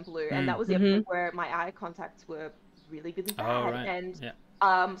where I am blue, and that was the episode where my eye contacts were really, really bad, Oh, right. and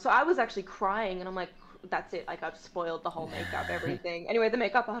Yeah. So I was actually crying, and I'm like, that's it, like I've spoiled the whole makeup, everything. Anyway, the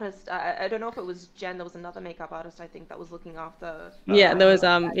makeup artist, I don't know if it was Jen, there was another makeup artist I think that was looking after. Yeah, there was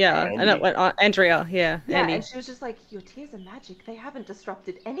Andrea, Andy. And she was just like, your tears are magic. They haven't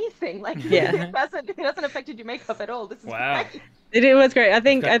disrupted anything. Like, Yeah. it hasn't affected your makeup at all. This is Wow. great. It was great. I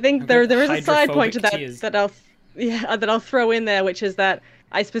think there is a side hydrophobic point to that tears. that I'll throw in there, which is that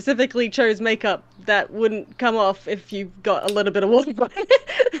I specifically chose makeup that wouldn't come off if you got a little bit of water on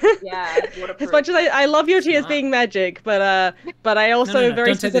it. Yeah, waterproof. As much as I love your tears being magic, but I also No, very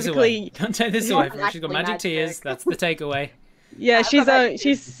don't take this specifically away. Don't take this away. She's got Actually magic magic. tears. That's the takeaway. yeah, she's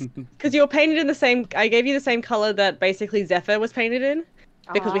because you're painted in the same. I gave you the same color that basically Zephyr was painted in,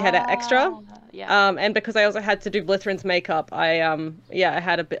 because we had an extra. Yeah. And because I also had to do Blitherin's makeup, I have a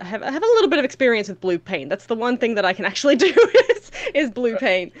little bit of experience with blue paint. That's the one thing that I can actually do is blue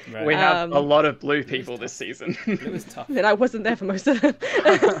paint. Right. We have a lot of blue people this season. It was tough. And I wasn't there for most of them.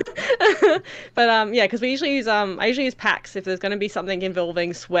 But because we usually use I usually use packs if there's going to be something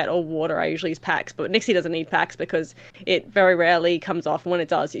involving sweat or water. I usually use packs, but Nixie doesn't need packs because it very rarely comes off. And when it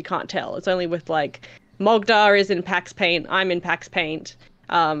does, you can't tell. It's only with like Mogdar is in Pax Paint. I'm in Pax Paint.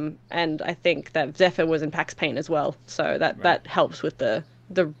 And I think that Zephyr was in Pax Paint as well, so that helps with the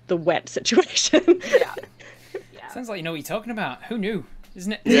wet situation. Sounds like you know what you're talking about. Who knew?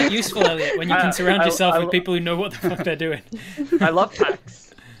 Isn't it useful, Elliot, when you can surround yourself with people who know what the fuck they're doing? I love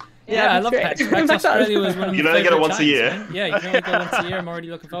PAX. Yeah, I love PAX. PAX Australia was one of my You can only get it favourite times, once a year. man. Yeah, you can only go once a year. I'm already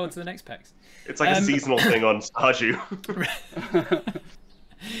looking forward to the next PAX. It's like a seasonal thing on Stardew.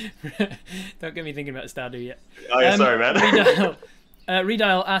 Don't get me thinking about Stardew yet. Oh yeah, sorry, man.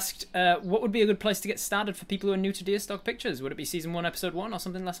 Redial asked, what would be a good place to get started for people who are new to Deerstock Pictures? Would it be season 1, episode 1, or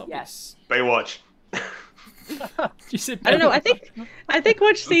something less obvious? Baywatch. You said I don't know. Baywatch. I think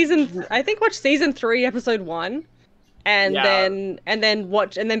watch season 3, episode 1, and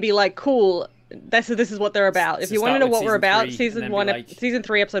then be like, cool. This is what they're about. If So you want to start know with what we're season about, 3 season and then 1, be like- season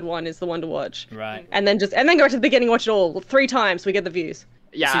 3, episode 1 is the one to watch. Right. And then go to the beginning, watch it all 3 times. We get the views.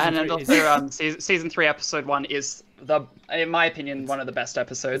 Yeah, Season and 3 also season 3, episode 1 is in my opinion, one of the best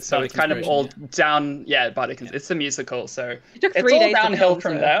episodes. So it's Bardic kind of all Inspiration, down. Yeah, Bardic. It's a musical, so took it's 3 all days to downhill film,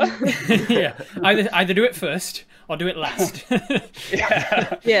 from so. there. Yeah, either do it first or do it last.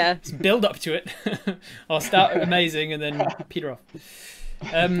 Yeah. Just build up to it, or start amazing and then peter off.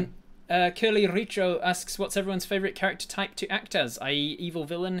 Curly Richo asks, what's everyone's favourite character type to act as, i.e. evil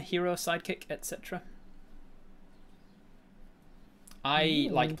villain, hero, sidekick, etc.? I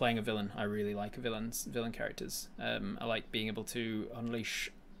like playing a villain. I really like villain characters. I like being able to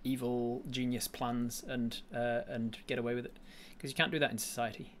unleash evil genius plans and get away with it, because you can't do that in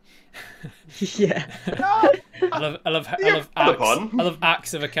society. Yeah. I love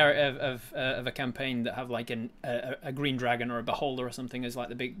acts of a campaign that have like a green dragon or a beholder or something as like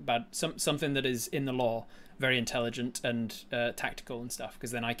the big bad, something that is in the lore, very intelligent and tactical and stuff,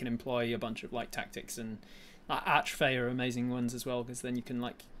 because then I can employ a bunch of like tactics, and Archfey are amazing ones as well, because then you can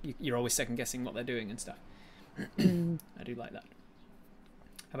like you're always second guessing what they're doing and stuff. I do like that.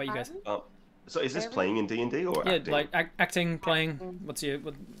 How about you guys? So is this playing in D&D or yeah, acting? like acting, playing? What's your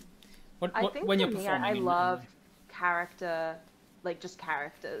what I think when for you're me, performing? I love character, like just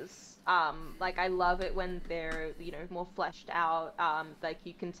characters. Like I love it when they're more fleshed out. Like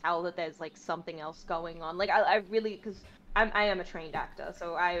you can tell that there's like something else going on. Like I really, because I am a trained actor,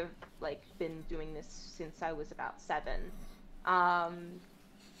 so I've like been doing this since I was about 7.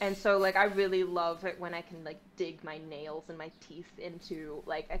 And so like I really love it when I can like dig my nails and my teeth into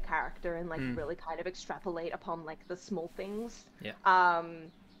like a character and like really kind of extrapolate upon like the small things. Yeah.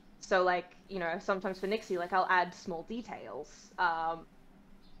 So like, sometimes for Nixie, like I'll add small details.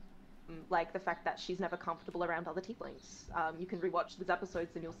 Like the fact that she's never comfortable around other tieflings. You can rewatch these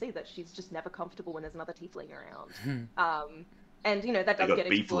episodes and you'll see that she's just never comfortable when there's another tiefling around. And that does get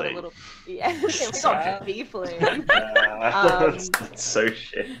explored a little. Yeah, we got beefling. That's so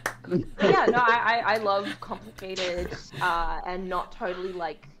shit. Yeah, no, I love complicated and not totally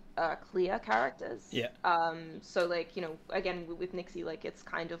like clear characters. Yeah. So like again with Nixie, like it's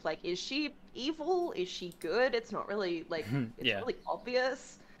kind of like, is she evil? Is she good? It's not really like it's really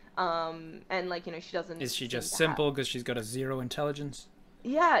obvious. And like she doesn't. Is she just simple because she's got a 0 intelligence?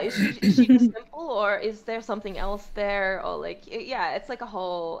 Yeah, is she just simple, or is there something else there, or like it's like a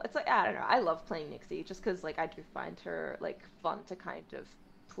whole. It's like I don't know. I love playing Nixie just because like I do find her like fun to kind of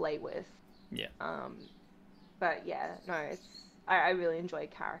play with. Yeah. But yeah, no, I really enjoy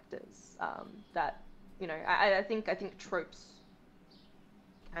characters. That I think tropes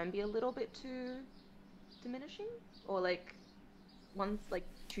can be a little bit too diminishing, or like ones like.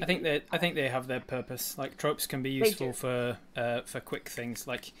 I think they have their purpose. Like tropes can be useful for quick things.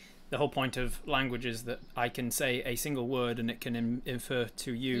 Like the whole point of language is that I can say a single word and it can infer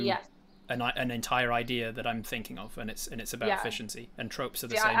to you an entire idea that I'm thinking of, and it's about efficiency. And tropes are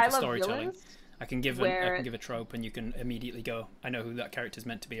the same for storytelling. I can give a trope and you can immediately go, I know who that character's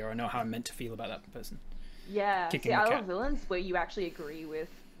meant to be, or I know how I'm meant to feel about that person. Yeah. I love villains where you actually agree with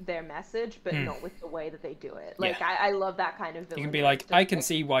their message, but not with the way that they do it. Like I love that kind of villain. You can be like, I can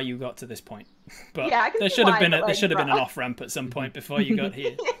see why you got to this point, but there should have been an off ramp at some point before you got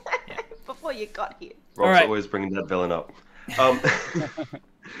here. Before you got here. Rob's always bringing that villain up.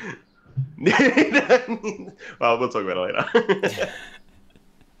 Well, we'll talk about it later.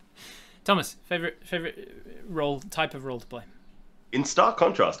 Thomas, favorite type of role to play? In stark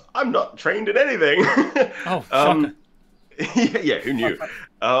contrast, I'm not trained in anything. Oh, shocker. Yeah, who knew?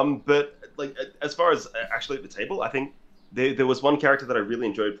 But like, as far as actually at the table, I think there was one character that I really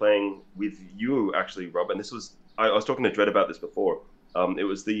enjoyed playing with you, actually, Rob. And this was I was talking to Dread about this before. It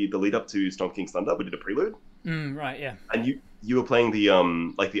was the lead up to Storm King's Thunder. We did a prelude. Right, yeah. And you were playing the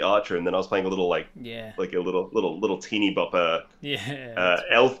like the archer, and then I was playing a little like a little teeny bopper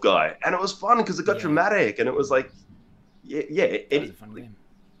elf guy, and it was fun because it got dramatic, and it was like it was a fun game.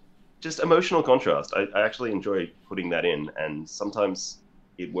 Just emotional contrast. I actually enjoy putting that in, and sometimes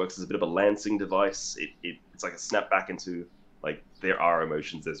it works as a bit of a lancing device. It's like a snap back into like there are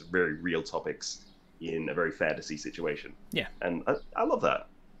emotions. There's very real topics in a very fantasy situation. Yeah, and I love that.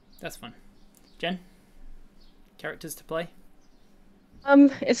 That's fun. Jen, characters to play?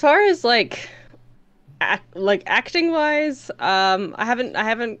 As far as like acting wise, I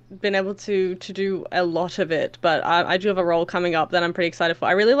haven't been able to do a lot of it, but I do have a role coming up that I'm pretty excited for.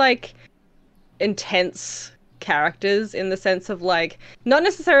 I really like intense characters in the sense of like not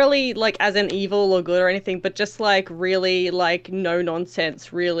necessarily like as in evil or good or anything, but just like really like no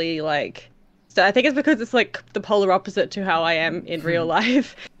nonsense, really like. So I think it's because it's like the polar opposite to how I am in real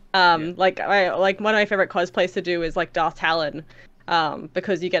life. Like one of my favorite cosplays to do is like Darth Talon.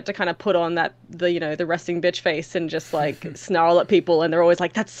 Because you get to kind of put on the resting bitch face and just like snarl at people, and they're always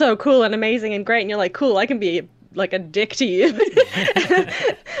like, that's so cool and amazing and great, and you're like, cool, I can be like a dick to you.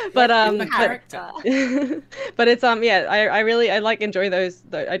 but it's I really enjoy those.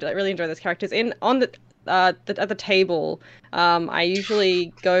 I really enjoy those characters. At the table, I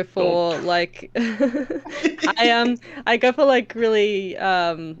usually go for like I go for like really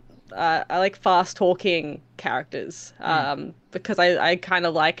I like fast talking characters because I kind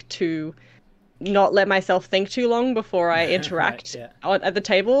of like to not let myself think too long before I interact yeah. at the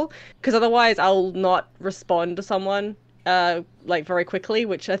table, because otherwise I'll not respond to someone like very quickly,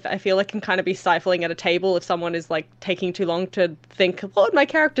 which I feel like can kind of be stifling at a table if someone is like taking too long to think, what would my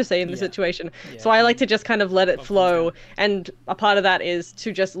character say in this situation? So I like to just kind of let it flow, and a part of that is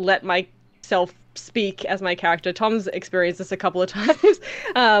to just let myself speak as my character. Tom's experienced this a couple of times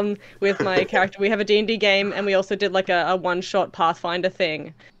with my character. We have a D&D game, and we also did like a one-shot Pathfinder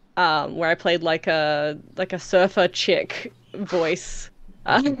thing where I played like a surfer chick voice.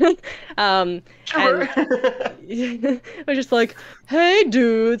 And I was just like, hey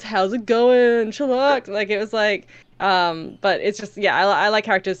dudes, how's it going? Chillax. Like it was like but it's just I like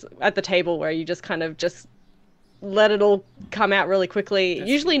characters at the table where you just kind of just let it all come out really quickly. Just,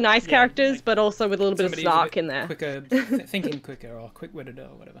 usually nice characters, like, but also with a little bit of snark in there. Quicker, thinking quicker, or quick-witted,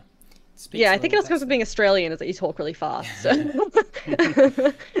 or whatever. I think it also comes with being Australian, is that you talk really fast. So.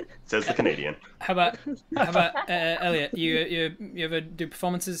 Says the Canadian. How about Elliot? You ever do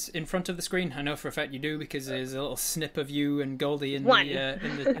performances in front of the screen? I know for a fact you do, because there's a little snip of you and Goldie in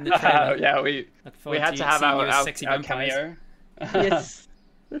the trailer. Yeah, we had to have our cameo. Yes.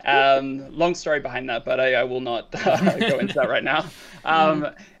 Long story behind that, but I will not go into that right now.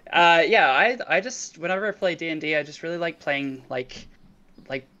 I just, whenever I play D&D, I just really like playing like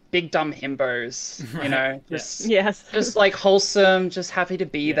big dumb himbos, you know, just like wholesome, just happy to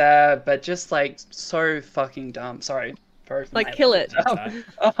be there, but just like so fucking dumb. Sorry. Like kill it.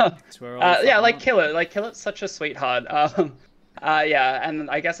 Kill it. Like kill it's such a sweetheart. And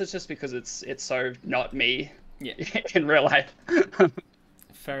I guess it's just because it's so not me in real life.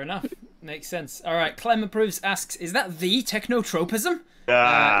 Fair enough. Makes sense. All right. Clem Approves asks, is that the technotropism?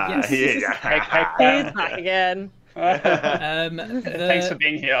 Yes. He's back again. Thanks for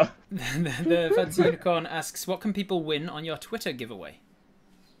being here. The Fancy Unicorn asks, what can people win on your Twitter giveaway?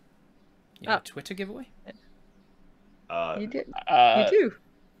 Twitter giveaway? You do.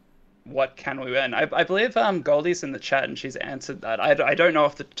 What can we win? I believe Goldie's in the chat and she's answered that. I don't know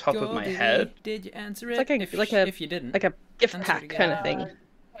off the top of my head. Did you answer it? It's like if you didn't, like a gift pack kind of thing.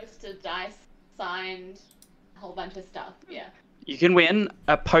 Posted dice, signed, a whole bunch of stuff. Yeah. You can win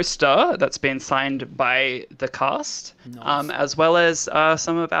a poster that's been signed by the cast, nice. As well as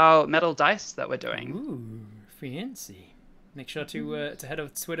some of our metal dice that we're doing. Ooh, fancy. Make sure to head over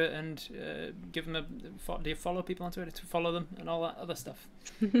to Twitter and give them do you follow people on Twitter? To follow them and all that other stuff.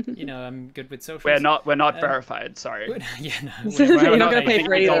 You know, I'm good with socials. We're not verified. Sorry. We're not going to pay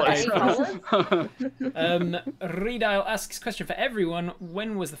for any of Redial asks, question for everyone: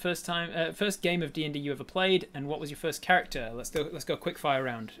 when was the first game of D&D you ever played, and what was your first character? Let's go quick fire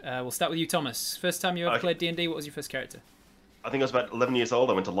round. We'll start with you, Thomas. First time you ever played D&D, what was your first character? I think I was about 11 years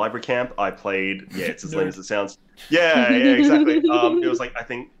old. I went to library camp. I played, it's as lame as it sounds. Yeah, exactly. It was like, I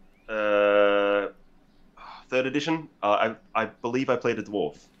think, 3rd edition. I believe I played a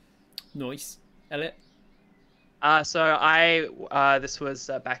dwarf. Nice. Elliot? This was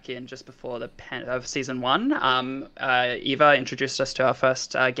back in just before the season 1. Eva introduced us to our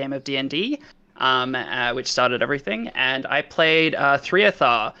first game of D&D, which started everything. And I played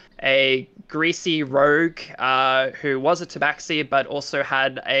Thriathar, a greasy rogue who was a tabaxi but also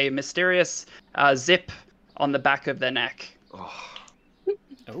had a mysterious zip on the back of their neck. Oh,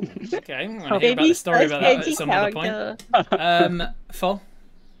 okay. I'm going to hear about the story about that at some other point. Full?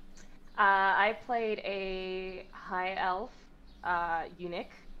 I played a high elf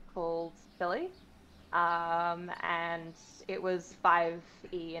eunuch called Philly. And it was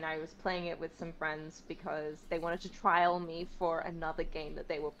 5e, and I was playing it with some friends because they wanted to trial me for another game that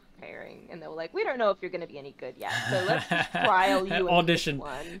they were preparing, and they were like, "We don't know if you're going to be any good yet, so let's just trial you." An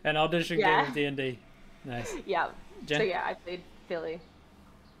audition game of D&D. Nice. Yeah. Jen? So yeah, I played Philly.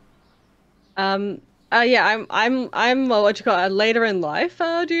 I'm what you call a later in life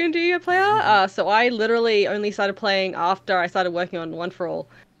D&D player. So I literally only started playing after I started working on One for All.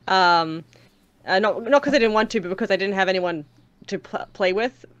 Not because I didn't want to, but because I didn't have anyone to play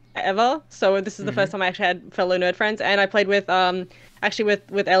with ever. So this is the first time I actually had fellow nerd friends, and I played with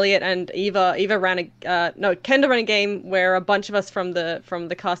with Elliot and Eva. Eva ran Kendra ran a game where a bunch of us from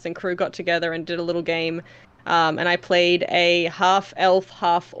the cast and crew got together and did a little game, and I played a half elf,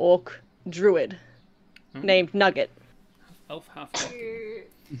 half orc druid named Nugget. Elf, half orc.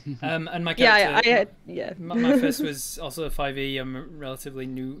 And my character, yeah. My first was also a 5e. I'm a relatively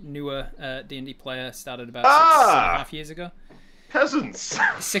newer D&D player. Started about 6.5 years ago. Peasants.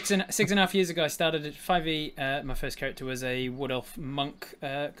 6.5 years ago, I started at 5e. My first character was a wood elf monk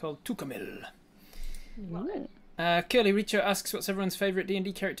called Tukamil. Curly Richo asks, "What's everyone's favorite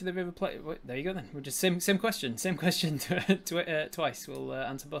D&D character they've ever played?" Well, there you go then. We'll just same question twice. We'll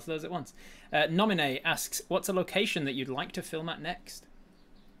answer both of those at once. Nomine asks, "What's a location that you'd like to film at next?"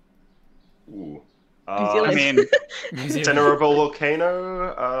 Ooh. I mean, Tenerifal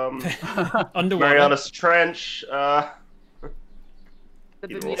Volcano, Underwater. Marianas Trench. Yeah,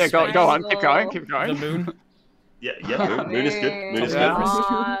 go on, keep going. The moon. Yeah, moon is good. Moon is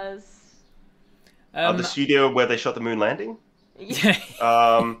good. The studio where they shot the moon landing. Yeah.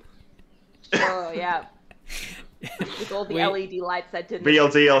 Oh yeah. With all the LED lights that didn't.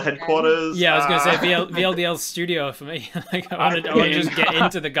 VLDL headquarters. Yeah, I was gonna say VLDL studio for me. Like, I want to just get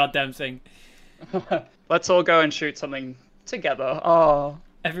into the goddamn thing. Let's all go and shoot something together. Oh.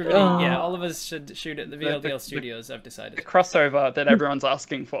 Everybody, yeah, all of us should shoot at the VLDL studios, I've decided. The crossover that everyone's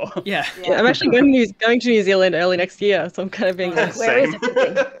asking for. Yeah. I'm actually going to New Zealand early next year, so I'm kind of being like, where is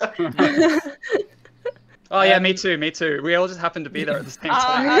everything? Oh yeah, me too. We all just happen to be there at the same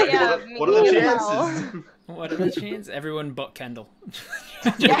time. Yeah, what are the chances? What are the chances? Everyone but Kendall.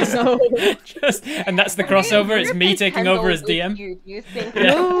 Yes. And that's the crossover. It's me taking over as DM. You think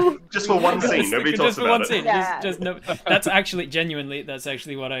Just for one scene. Nobody talks about it. Just no. That's actually genuinely. That's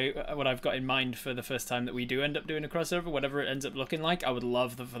actually what I've got in mind for the first time that we do end up doing a crossover. Whatever it ends up looking like, I would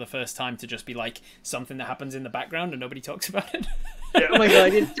love for the first time to just be like something that happens in the background and nobody talks about it. Yeah. Oh my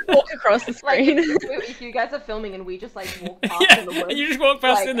god, you just walk across the screen. if you guys are filming and we just like walk past in the woods, and you just walk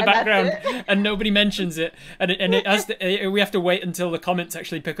past in the and that's background and nobody mentions it, and it has to, we have to wait until the comments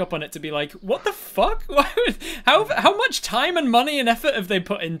actually pick up on it to be like, what the fuck? How much time and money and effort have they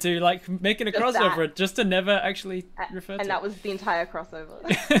put into like making a crossover just to never actually refer to it? And that was the entire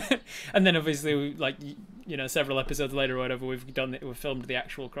crossover. And then obviously several episodes later or whatever, we've filmed the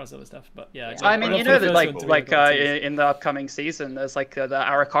actual crossover stuff. But yeah, I mean, you know that in the upcoming season, there's like the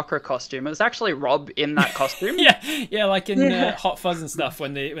Aarakocra costume. It's actually Rob in that costume. yeah, like in Hot Fuzz and stuff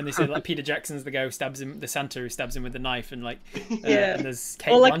when they say like Peter Jackson's the guy who stabs him, the Santa who stabs him with the knife, and like and there's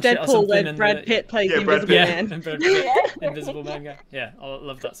Kate or like Blanchett Deadpool or something, where and Brad Pitt plays the Brad Invisible Pitt. Man. and Brad Pitt, Invisible Man guy. Yeah, I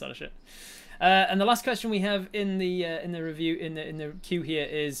love that sort of shit. And the last question we have in the review in the queue here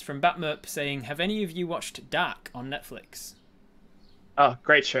is from Batmerp saying, "Have any of you watched Dark on Netflix?" Oh,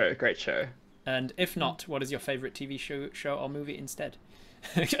 great show. And if not, what is your favorite TV show or movie instead?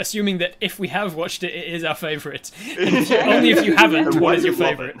 Assuming that if we have watched it, it is our favorite. Only if you haven't, what is your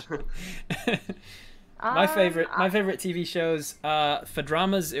favorite? My favorite TV shows, for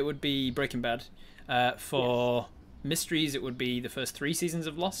dramas, it would be Breaking Bad. For mysteries, it would be the first 3 seasons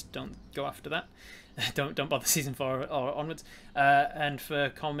of Lost. Don't go after that. Don't bother season 4 or onwards. And for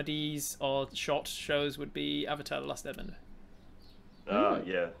comedies or short shows would be Avatar: The Last Airbender.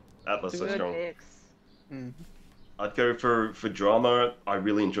 Yeah, Atlas so strong. Mm-hmm. I'd go for drama. I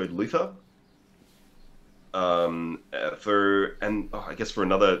really enjoyed Luther. I guess for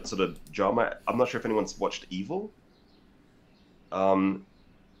another sort of drama, I'm not sure if anyone's watched Evil.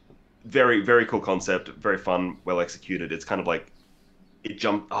 Very, very cool concept, very fun, well executed. It's kind of like it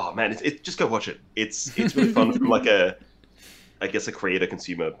jumped. Oh man, it just go watch it. It's really fun from like a creator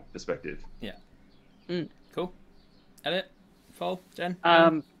consumer perspective. Yeah. Cool. Elliot, Fall, Jen.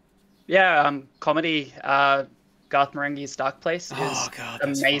 Comedy. Garth Marenghi's Dark Place is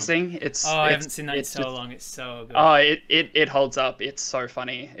amazing. I haven't seen that in so long. It's so good. Oh, it holds up. It's so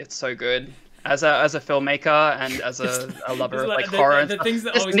funny. It's so good. As a filmmaker and as a lover of like horror, the things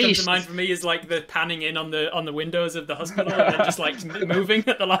that always come to mind for me is like the panning in on the windows of the hospital and then just like moving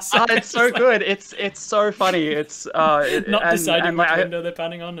at the last second. It's so good. It's so funny. It's not deciding which window they're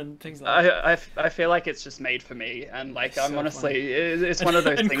panning on and things like that. I feel like it's just made for me, and like I'm honestly, it's one of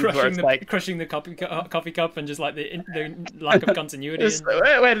those things where it's like crushing the coffee cup and just like the lack of continuity.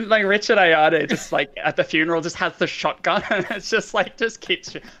 When like Richard Ayade just like at the funeral just has the shotgun and it's just like just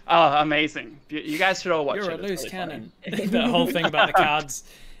keeps amazing. You guys should all watch it. You're a loose cannon. The whole thing about the cards.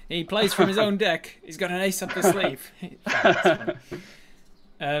 He plays from his own deck. He's got an ace up his sleeve.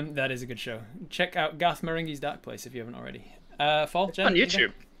 That is a good show. Check out Garth Marenghi's Dark Place if you haven't already. Fall, Jen, on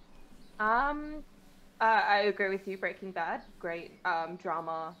YouTube. I agree with you. Breaking Bad, great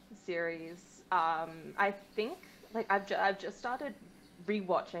drama series. I think like I've just started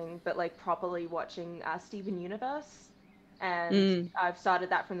rewatching, but like properly watching Steven Universe. And I've started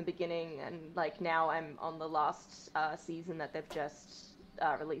that from the beginning, and like now I'm on the last season that they've just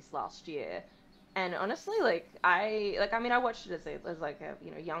released last year. And honestly, I watched it as like a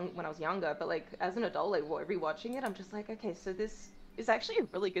young when I was younger, but like as an adult, like rewatching it, I'm just like, okay, so this is actually a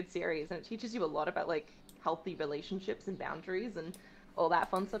really good series, and it teaches you a lot about like healthy relationships and boundaries and all that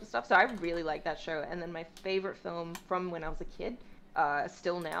fun sort of stuff. So I really like that show. And then my favorite film from when I was a kid,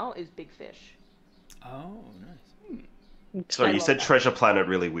 still now, is Big Fish. Oh, nice. Sorry, you said Treasure Planet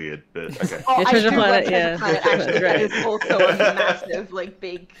really weird, but okay. Oh, Yeah, I Treasure do Planet, love yeah. Treasure Planet. Actually, That's right. it is also a massive, like,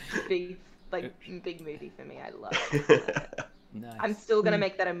 big movie for me. I love it. Nice. I'm still gonna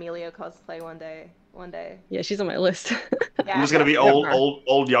make that Amelia cosplay one day. Yeah, she's on my list. Yeah, I'm just gonna be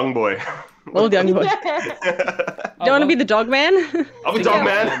old young boy. Old young boy. Yeah. Do you want to be the dog man? I'm a dog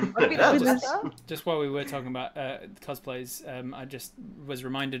man. Wanna be the professor? Just while we were talking about cosplays, I just was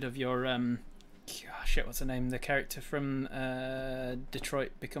reminded of your shit. What's her name? The character from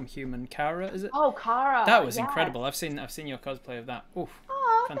Detroit Become Human, Kara, is it? Oh, Kara. That was yes. incredible. I've seen your cosplay of that. Oof,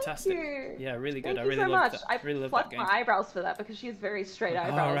 Oh, fantastic. Thank you. Yeah, really good. Thank I you really so loved much. that. Really I loved that plucked game. my eyebrows for that because she has very straight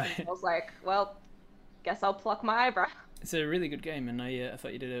eyebrows. right. And I was like, well, guess I'll pluck my eyebrow. It's a really good game, and I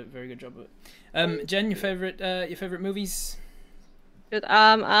thought you did a very good job of it. Jen, your favorite movies? Good.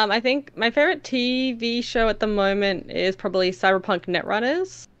 I think my favorite TV show at the moment is probably Cyberpunk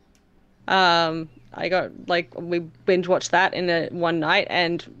Netrunners. We binge watched that in one night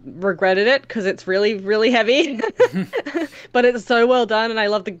and regretted it because it's really, really heavy. But it's so well done, and I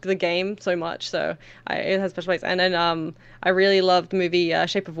love the game so much, so it has special place. And then I really love the movie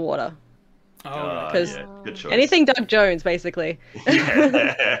Shape of Water. Oh, because good choice. anything Doug Jones, basically.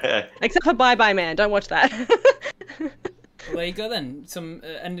 Except for Bye Bye Man, don't watch that. Well, there you go then. Some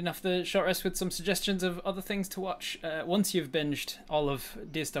ending off the short rest with some suggestions of other things to watch once you've binged all of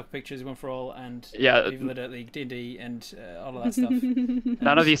Dear Stock Pictures, One for All, and Viva La Dirt League, D&D, and all of that stuff.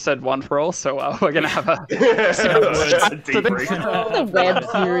 None of you said One for All, so we're gonna have a The web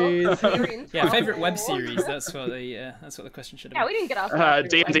series. Yeah, favorite web series. That's what the question should have been. Yeah, we didn't get off.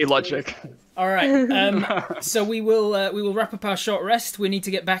 D&D logic. All right. So we will wrap up our short rest. We need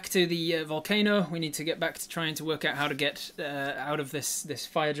to get back to the volcano. We need to get back to trying to work out how to get out of this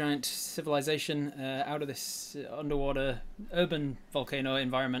fire giant civilization, out of this underwater urban volcano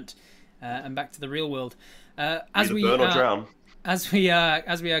environment, and back to the real world. As we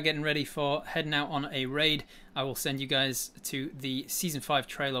are getting ready for heading out on a raid, I will send you guys to the season 5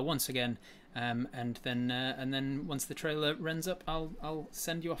 trailer once again. And then once the trailer runs up, I'll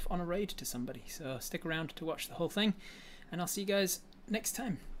send you off on a raid to somebody. So stick around to watch the whole thing, and I'll see you guys next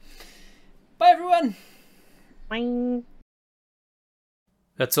time. Bye, everyone. Bye.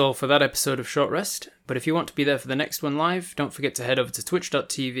 That's all for that episode of Short Rest. But if you want to be there for the next one live, don't forget to head over to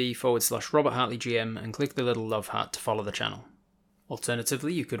twitch.tv/RobertHartleyGM and click the little love heart to follow the channel.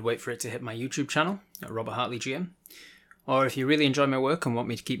 Alternatively, you could wait for it to hit my YouTube channel at Robert Hartley GM. Or if you really enjoy my work and want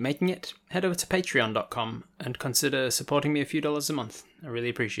me to keep making it, head over to patreon.com and consider supporting me a few dollars a month. I really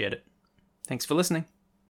appreciate it. Thanks for listening.